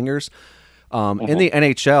left wingers. In the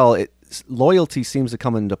NHL, loyalty seems to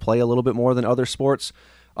come into play a little bit more than other sports.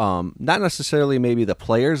 Not necessarily maybe the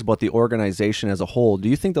players, but the organization as a whole. Do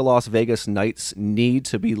you think the Las Vegas Knights need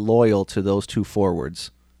to be loyal to those 2 forwards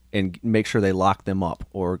and make sure they lock them up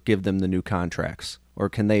or give them the new contracts? Or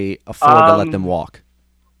can they afford to let them walk?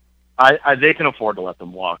 They can afford to let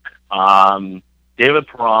them walk. David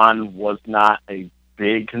Perron was not a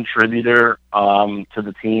big contributor to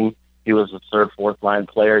the team. He was a third, fourth line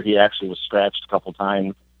player. He actually was scratched a couple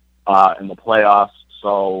times in the playoffs.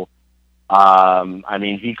 So, I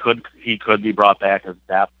mean, he could be brought back as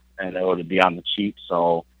depth, and it would be on the cheap.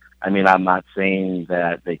 So, I mean, I'm not saying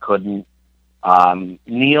that they couldn't.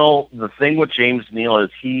 Neal, the thing with James Neal is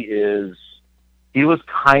he was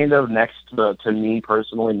kind of next to me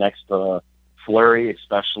personally, next to Fleury,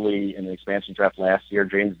 especially in the expansion draft last year.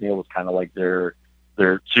 James Neal was kind of like their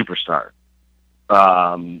superstar.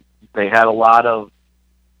 They had a lot of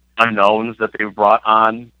unknowns that they brought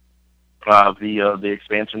on via the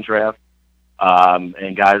expansion draft,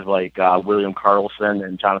 and guys like William Karlsson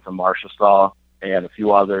and Jonathan Marchessault and a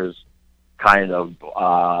few others kind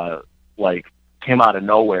of like came out of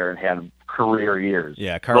nowhere and had career years.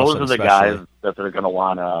 Yeah, Karlsson those are the especially. guys that they're going to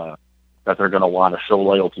want to show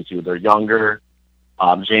loyalty to. They're younger.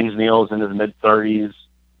 James Neal is in his mid-30s,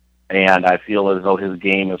 and I feel as though his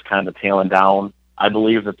game is kind of tailing down. I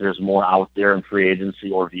believe that there's more out there in free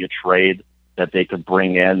agency or via trade that they could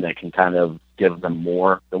bring in that can kind of give them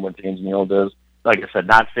more than what James Neal does. Like I said,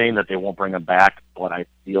 not saying that they won't bring him back, but I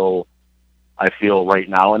feel right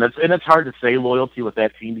now, and it's hard to say loyalty with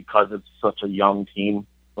that team because it's such a young team,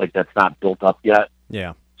 like that's not built up yet.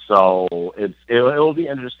 Yeah. So it'll be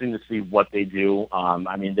interesting to see what they do.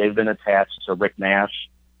 I mean, they've been attached to Rick Nash.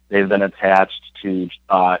 They've been attached to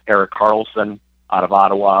Erik Karlsson out of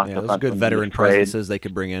Ottawa. Yeah, those are good veteran presences they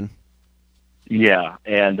could bring in. Yeah,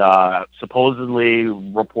 and supposedly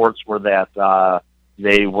reports were that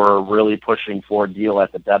they were really pushing for a deal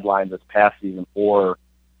at the deadline this past season for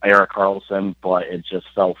Erik Karlsson, but it just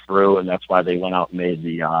fell through, and that's why they went out and made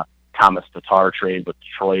the Thomas Tatar trade with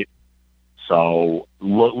Detroit. So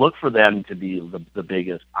look for them to be the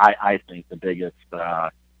biggest, I think, the biggest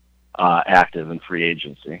active in free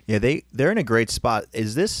agency. Yeah, they're in a great spot.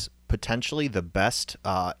 Is this potentially the best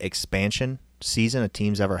expansion season a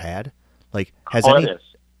team's ever had? Like, has It any is.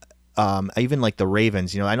 even like the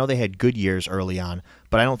Ravens, I know they had good years early on,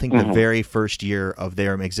 but I don't think the very first year of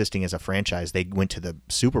their existing as a franchise, they went to the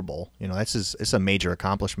Super Bowl. It's a major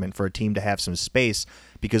accomplishment for a team to have some space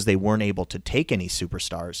because they weren't able to take any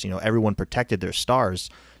superstars. Everyone protected their stars,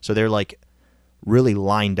 so they're like really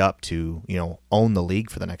lined up to, own the league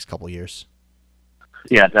for the next couple years.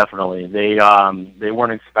 Yeah, definitely. They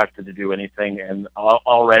weren't expected to do anything, and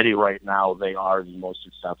already right now they are the most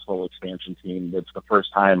successful expansion team. It's the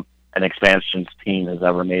first time an expansion team has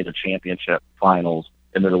ever made a championship finals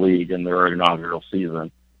in their league in their inaugural season.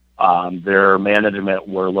 Their management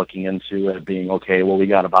were looking into it being, okay, well, we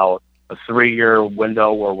got about a 3-year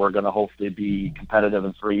window where we're going to hopefully be competitive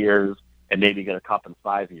in 3 years and maybe get a cup in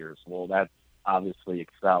 5 years. Well, that's obviously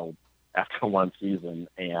excelled after one season,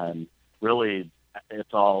 and really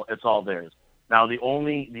it's all theirs. Now, the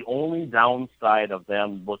only downside of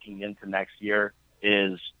them looking into next year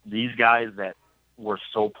is these guys that were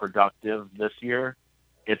so productive this year,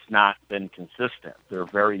 it's not been consistent. They're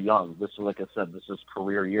very young. This is, like I said, this is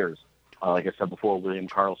career years. Like I said before, William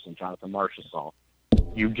Karlsson, Jonathan Marchessault.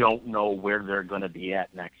 You don't know where they're going to be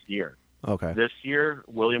at next year. Okay. This year,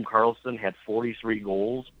 William Karlsson had 43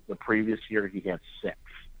 goals. The previous year, he had 6.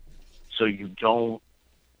 So you don't.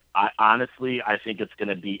 Honestly, I think it's going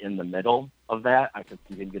to be in the middle of that. I could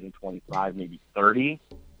see him getting 25, maybe 30.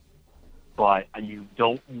 But you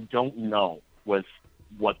don't know with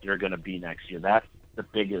what they're going to be next year. That's the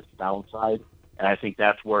biggest downside, and I think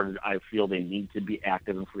that's where I feel they need to be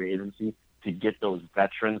active in free agency to get those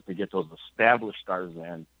veterans, to get those established stars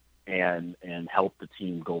in, and help the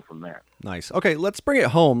team go from there. Nice. Okay, let's bring it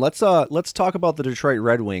home. Let's talk about the Detroit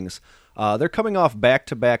Red Wings. They're coming off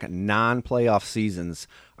back-to-back non-playoff seasons.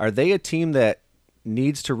 Are they a team that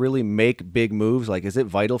needs to really make big moves? Like, is it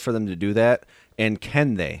vital for them to do that? And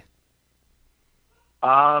can they?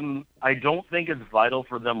 I don't think it's vital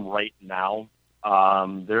for them right now.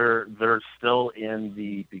 They're still in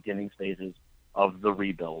the beginning stages of the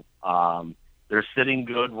rebuild. They're sitting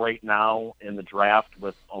good right now in the draft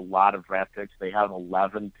with a lot of draft picks. They have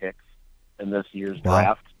 11 picks in this year's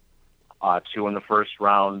draft. 2 in the first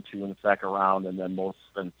round, 2 in the second round, and then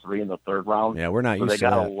 3 in the third round. Yeah, we're not so used to they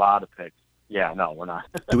got that. a lot of picks. Yeah, no, we're not.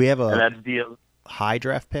 Do we have and a that's the high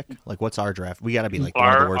draft pick? Like, what's our draft? We got to be like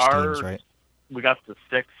one of the worst teams, right? We got the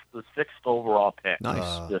sixth overall pick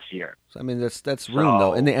Nice. this year. So, I mean, that's room,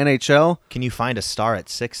 though. In the NHL? Can you find a star at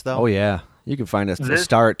 6, though? Oh, yeah. You can find a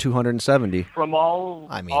star at 270. From all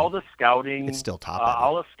the scouting, it's still top.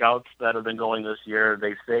 All the scouts that have been going this year,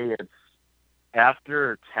 they say it's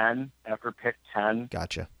after pick 10.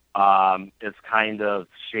 Gotcha. It's kind of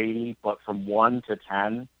shady, but from 1 to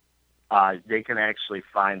 10, they can actually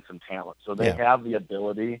find some talent. So they have the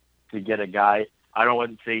ability to get a guy. I don't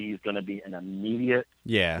wouldn't say he's going to be an immediate.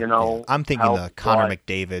 Yeah. You know, I'm thinking help, the Connor but-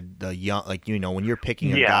 McDavid, the young, like, you know, when you're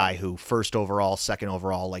picking a Yeah. guy who first overall, second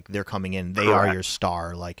overall, like they're coming in, they Correct. are your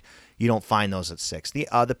star. Like you don't find those at 6.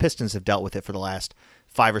 The Pistons have dealt with it for the last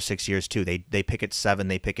 5 or 6 years too. They pick at 7,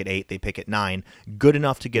 they pick at 8, they pick at 9. Good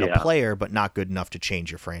enough to get Yeah. a player, but not good enough to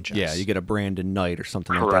change your franchise. Yeah, you get a Brandon Knight or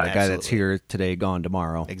something like that. Correct. A guy that's Absolutely. here today, gone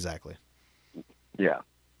tomorrow. Exactly. Yeah,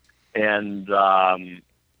 and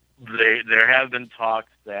there have been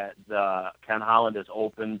talks that Ken Holland is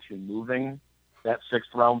open to moving that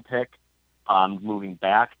 6th round pick, moving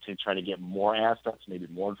back to try to get more assets, maybe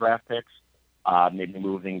more draft picks, maybe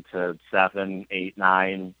moving to 7, 8,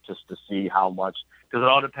 9, just to see how much. Because it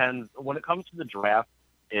all depends. When it comes to the draft,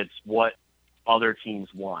 it's what other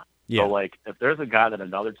teams want. Yeah. So, like, if there's a guy that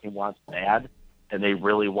another team wants bad, and they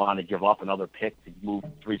really want to give up another pick to move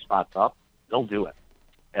 3 spots up, they'll do it.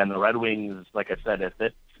 And the Red Wings, like I said, if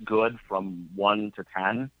it's good from 1 to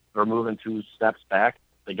 10, they're moving 2 steps back.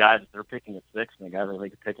 The guy that they're picking at 6 and the guy that they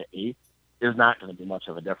could pick at 8 is not going to be much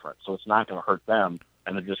of a difference. So it's not going to hurt them,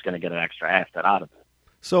 and they're just going to get an extra asset out of it.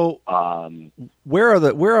 So, where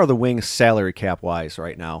are the Wings salary cap wise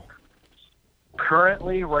right now?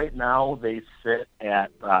 Currently, right now, they sit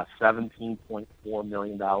at $17.4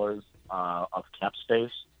 million of cap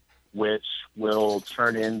space, which will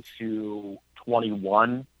turn into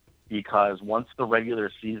 21 because once the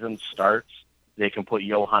regular season starts, they can put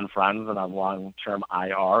Johan Franzen on long-term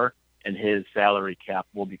IR, and his salary cap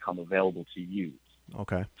will become available to use.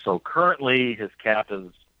 Okay. So currently, his cap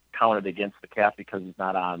is counted against the cap because he's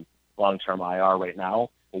not on long-term IR right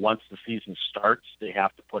now. But once the season starts, they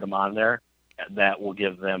have to put him on there. And that will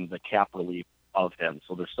give them the cap relief of him.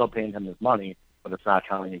 So they're still paying him his money, but it's not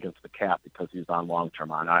counting against the cap because he's on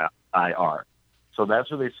long-term on IR. So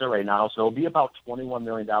that's where they sit right now. So it'll be about $21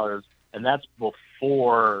 million, and that's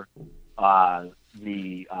before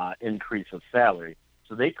the increase of salary.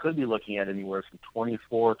 So they could be looking at anywhere from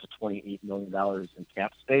 $24 to $28 million in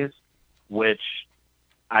cap space, which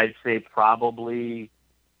I'd say probably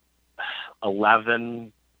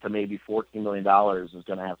 11 to maybe $14 million is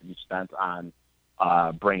going to have to be spent on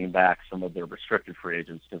bringing back some of their restricted free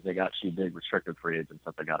agents because they got 2 big restricted free agents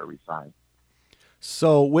that they got to re-sign.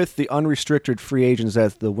 So with the unrestricted free agents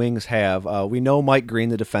that the Wings have, we know Mike Green,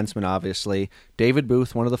 the defenseman, obviously. David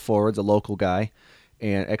Booth, one of the forwards, a local guy,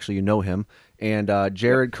 and actually you know him, and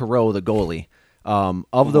Jared Careau, the goalie.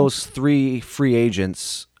 Of those 3 free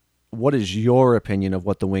agents, what is your opinion of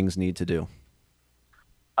what the Wings need to do?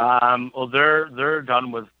 Well, they're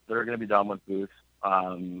done with. They're going to be done with Booth.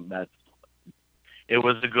 It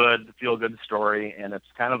was a good feel-good story, and it's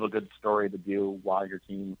kind of a good story to do while your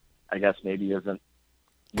team, I guess, maybe isn't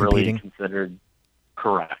really Competing. considered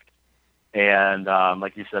correct. And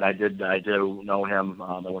like you said, I do know him.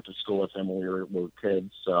 I went to school with him when we were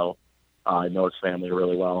kids, so I know his family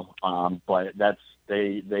really well. But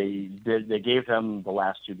they gave him the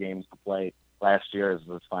last 2 games to play last year as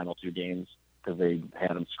his final 2 games because they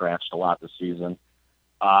had him scratched a lot this season.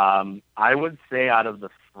 I would say out of the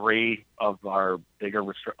 3 of our bigger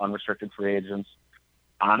unrestricted free agents,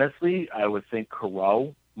 honestly, I would think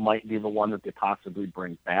Careau might be the one that they possibly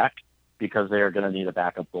bring back because they are going to need a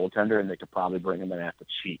backup goaltender, and they could probably bring him in at the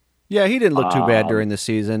cheap. Yeah, he didn't look too bad during the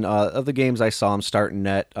season. Of the games I saw him starting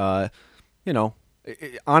net,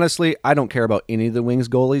 honestly, I don't care about any of the Wings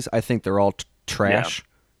goalies. I think they're all trash.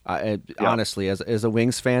 Honestly, as a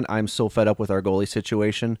Wings fan, I'm so fed up with our goalie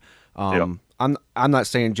situation. I'm not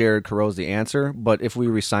saying Jared Careau's the answer, but if we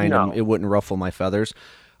re-signed him, it wouldn't ruffle my feathers.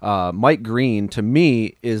 Mike Green, to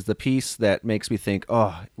me, is the piece that makes me think,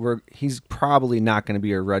 he's probably not going to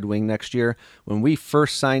be a Red Wing next year. When we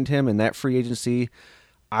first signed him in that free agency,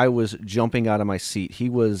 I was jumping out of my seat.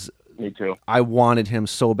 Me too. I wanted him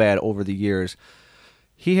so bad over the years.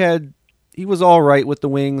 He was all right with the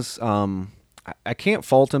Wings. I can't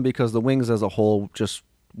fault him because the Wings as a whole just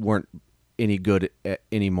weren't any good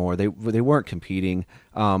anymore. They weren't competing.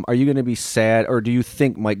 Are you going to be sad, or do you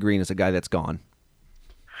think Mike Green is a guy that's gone?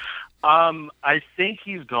 I think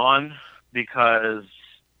he's gone because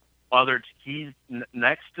he's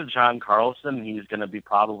next to John Carlson. He's going to be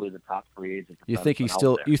probably the top free agent. You think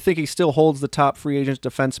he still holds the top free agent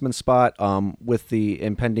defenseman spot with the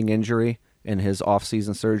impending injury and his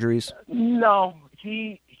off-season surgeries? No,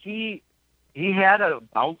 he had a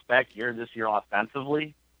bounce back year this year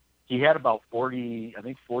offensively. He had about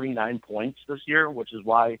 49 points this year, which is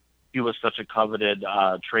why he was such a coveted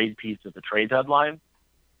trade piece at the trade deadline.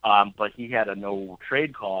 But he had a no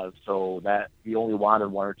trade clause, so that he only wanted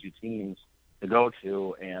 1 or 2 teams to go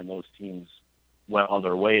to, and those teams went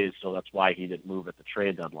other ways, so that's why he didn't move at the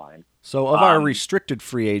trade deadline. So of our restricted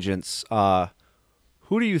free agents,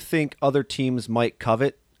 who do you think other teams might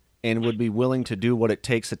covet and would be willing to do what it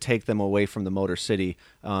takes to take them away from the Motor City?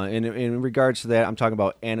 In regards to that, I'm talking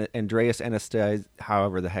about Andreas Anastasiou,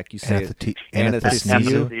 however the heck you say it.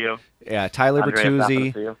 Anastasiou. Yeah, Tyler Andreas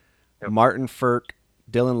Bertuzzi, Anastasiou. Yep. Martin Furk,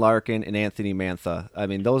 Dylan Larkin, and Anthony Mantha. I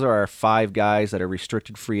mean, those are our 5 guys that are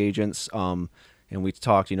restricted free agents. And we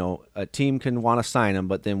talked, a team can want to sign them,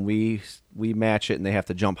 but then we match it and they have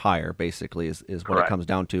to jump higher, basically, is what Correct. it comes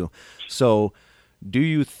down to. So do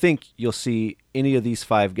you think you'll see any of these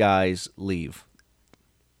 5 guys leave?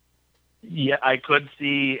 Yeah, I could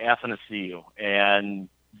see Athanasiou, and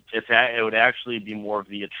it would actually be more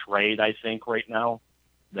via trade, I think, right now.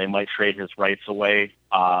 They might trade his rights away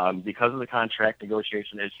because of the contract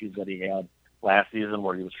negotiation issues that he had last season,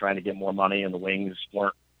 where he was trying to get more money, and the Wings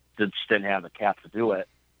didn't have the cap to do it,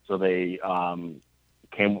 so they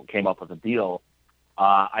came up with a deal.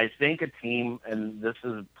 I think a team, and this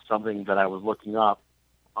is something that I was looking up,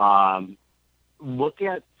 look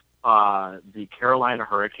at the Carolina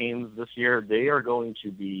Hurricanes this year. They are going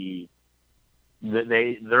to be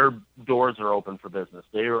their doors are open for business.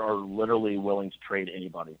 They are literally willing to trade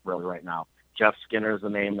anybody really right now. Jeff Skinner is a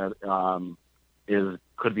name that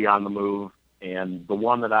could be on the move, and the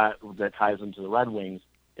one that ties into the Red Wings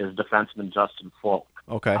is defenseman Justin Falk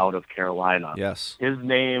out of Carolina. Yes. His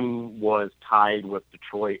name was tied with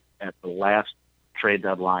Detroit at the last trade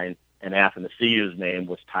deadline, and Athanasiou's name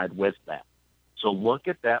was tied with that. So look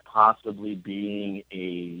at that possibly being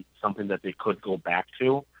something that they could go back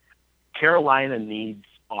to. Carolina needs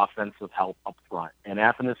offensive help up front, and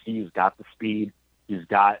Athanasiou's got the speed. He's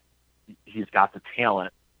got the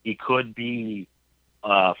talent. He could be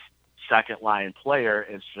a second-line player.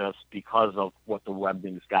 It's just because of what the Red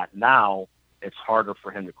Wings got now, it's harder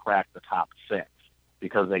for him to crack the top 6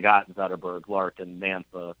 because they got Zetterberg, Larkin,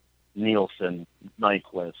 Mantha, Nielsen,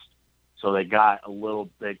 Nyquist. So they're kind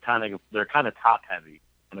of top-heavy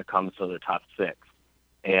when it comes to their top 6.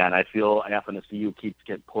 And I feel Athanasiou keeps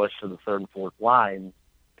getting pushed to the 3rd and 4th line,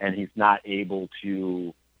 and he's not able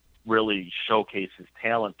to really showcase his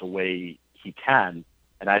talent the way he can.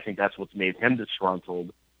 And I think that's what's made him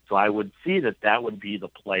disgruntled. So I would see that would be the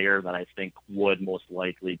player that I think would most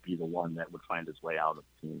likely be the one that would find his way out of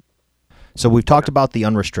the team. So we've talked about the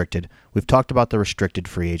unrestricted. We've talked about the restricted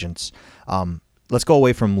free agents. Let's go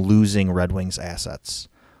away from losing Red Wings assets.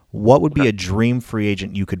 What would be a dream free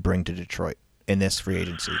agent you could bring to Detroit in this free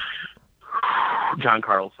agency? John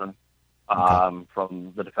Carlson,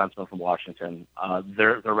 from the defenseman from Washington.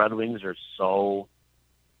 The Red Wings are so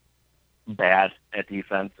bad at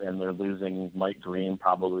defense, and they're losing Mike Green,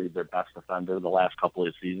 probably their best defender the last couple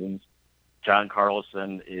of seasons. John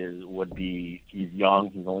Carlson he's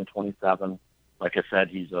young. He's only 27. Like I said,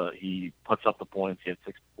 he puts up the points. He had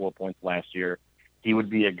 64 points last year. He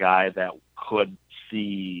would be a guy that could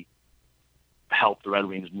help the Red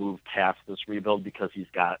Wings move past this rebuild because he's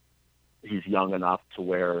young enough to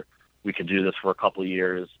where we could do this for a couple of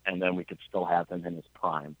years and then we could still have him in his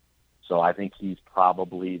prime. So I think he's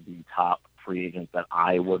probably the top free agent that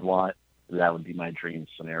I would want. That would be my dream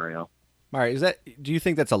scenario. All right, do you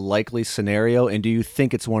think that's a likely scenario, and do you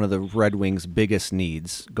think it's one of the Red Wings' biggest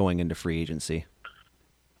needs going into free agency?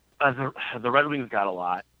 The Red Wings got a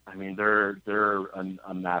lot. I mean, they're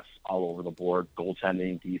a mess all over the board.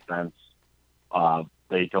 Goaltending, defense.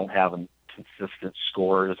 They don't have consistent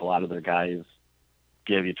scorers. A lot of their guys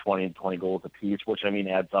give you 20 and 20 goals apiece, which,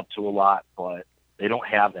 adds up to a lot, but they don't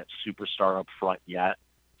have that superstar up front yet.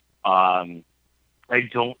 I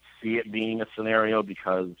don't see it being a scenario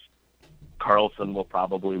because Carlson will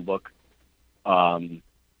probably look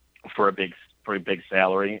for a big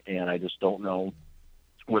salary, and I just don't know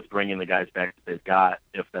with bringing the guys back that they've got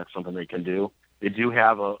if that's something they can do. They do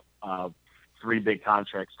have a 3 big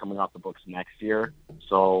contracts coming off the books next year,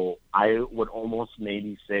 so I would almost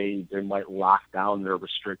maybe say they might lock down their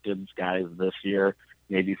restricted guys this year,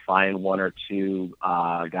 maybe find 1 or 2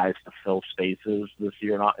 guys to fill spaces this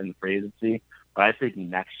year, not in free agency. But I think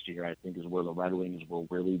next year, is where the Red Wings will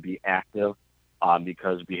really be active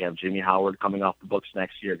because we have Jimmy Howard coming off the books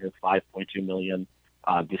next year, his $5.2 million.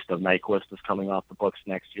 Gustav Nyquist is coming off the books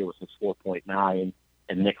next year with his $4.9,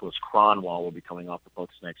 and Nicholas Kronwall will be coming off the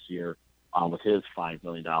books next year with his $5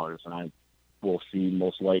 million. And I will see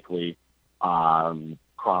most likely Kronwall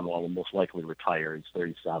will most likely retire. He's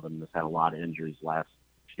 37. Has had a lot of injuries the last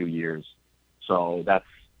few years. So that's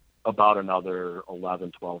about another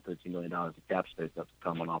 $11, $12, $13 million of cap space that's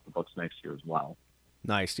coming off the books next year as well.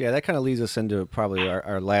 Nice. Yeah, that kind of leads us into probably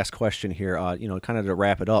our last question here, kind of to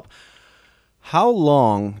wrap it up. How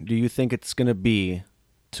long do you think it's going to be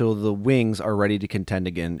till the Wings are ready to contend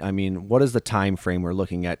again? I mean, what is the time frame we're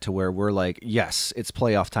looking at to where we're like, yes, it's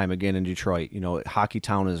playoff time again in Detroit. You know, Hockey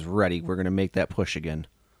Town is ready. We're going to make that push again.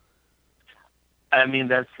 I mean,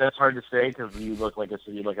 that's hard to say because you look, like I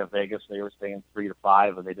said, you look at Vegas, they were staying 3 to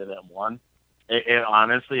 5 and they did it in 1.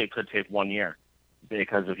 Honestly, it could take 1 year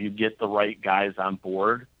because if you get the right guys on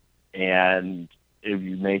board and if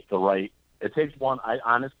you make the right, it takes one. I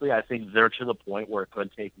think they're to the point where it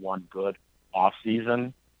could take one good off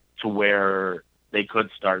season to where they could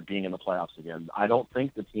start being in the playoffs again. I don't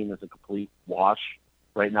think the team is a complete wash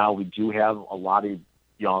right now. We do have a lot of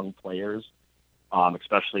young players,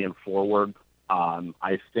 especially in forward.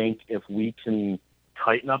 I think if we can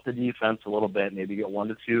tighten up the defense a little bit, maybe get 1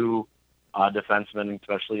 to 2 defensemen,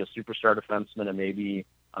 especially a superstar defenseman, and maybe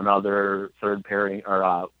another third pairing or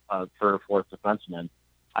a third or fourth defenseman,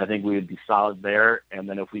 I think we would be solid there. And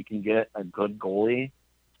then if we can get a good goalie,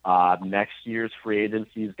 next year's free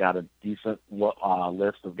agency's got a decent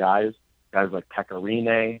list of guys like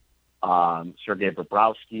Pecorine, Sergei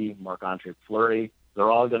Bobrovsky, Marc-Andre Fleury. They're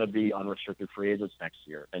all going to be unrestricted free agents next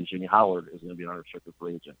year, and Jimmy Howard is going to be an unrestricted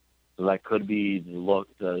free agent. So that could be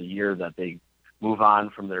the year that they move on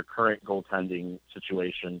from their current goaltending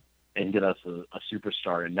situation and get us a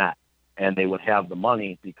superstar in net. And they would have the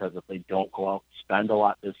money because if they don't go out and spend a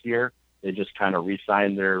lot this year, they just kind of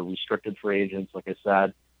re-sign their restricted free agents. Like I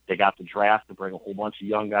said, they got the draft to bring a whole bunch of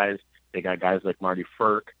young guys. They got guys like Marty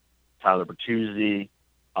Ferk, Tyler Bertuzzi,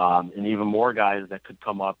 and even more guys that could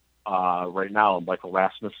come up right now. Michael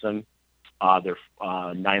Rasmussen, their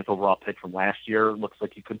 9th overall pick from last year, looks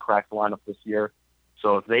like he could crack the lineup this year.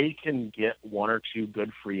 So if they can get 1 or 2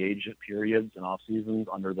 good free agent periods and off seasons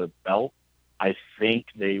under their belt, I think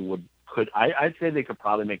they I'd say they could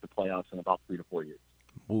probably make the playoffs in about 3 to 4 years.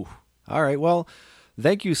 Ooh. All right. Well,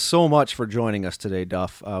 thank you so much for joining us today,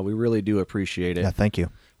 Duff. We really do appreciate it. Yeah, thank you.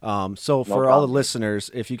 So for all the listeners,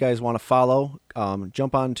 if you guys want to follow,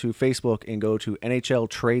 jump onto Facebook and go to NHL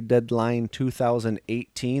Trade Deadline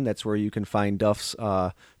 2018. That's where you can find Duff's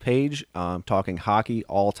page, talking hockey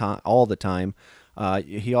all the time.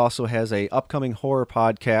 He also has a upcoming horror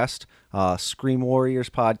podcast, Scream Warriors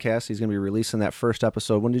podcast. He's going to be releasing that first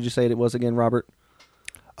episode. When did you say it was again, Robert?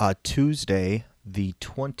 Tuesday, the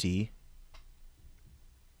 25th,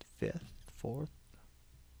 4th?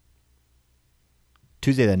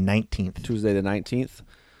 Tuesday the 19th. Tuesday the 19th.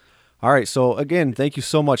 All right. So, again, thank you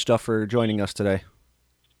so much, Duff, for joining us today.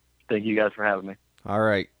 Thank you guys for having me. All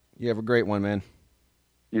right. You have a great one, man.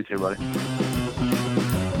 You too, buddy.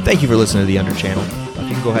 Thank you for listening to The Under Channel.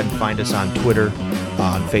 You can go ahead and find us on Twitter,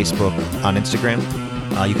 on Facebook, on Instagram.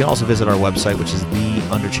 You can also visit our website, which is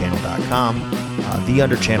theunderchannel.com, The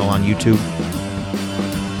Under Channel on YouTube.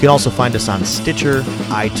 You can also find us on Stitcher,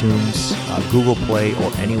 iTunes, Google Play,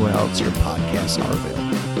 or anywhere else your podcasts are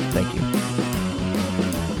available. Thank you.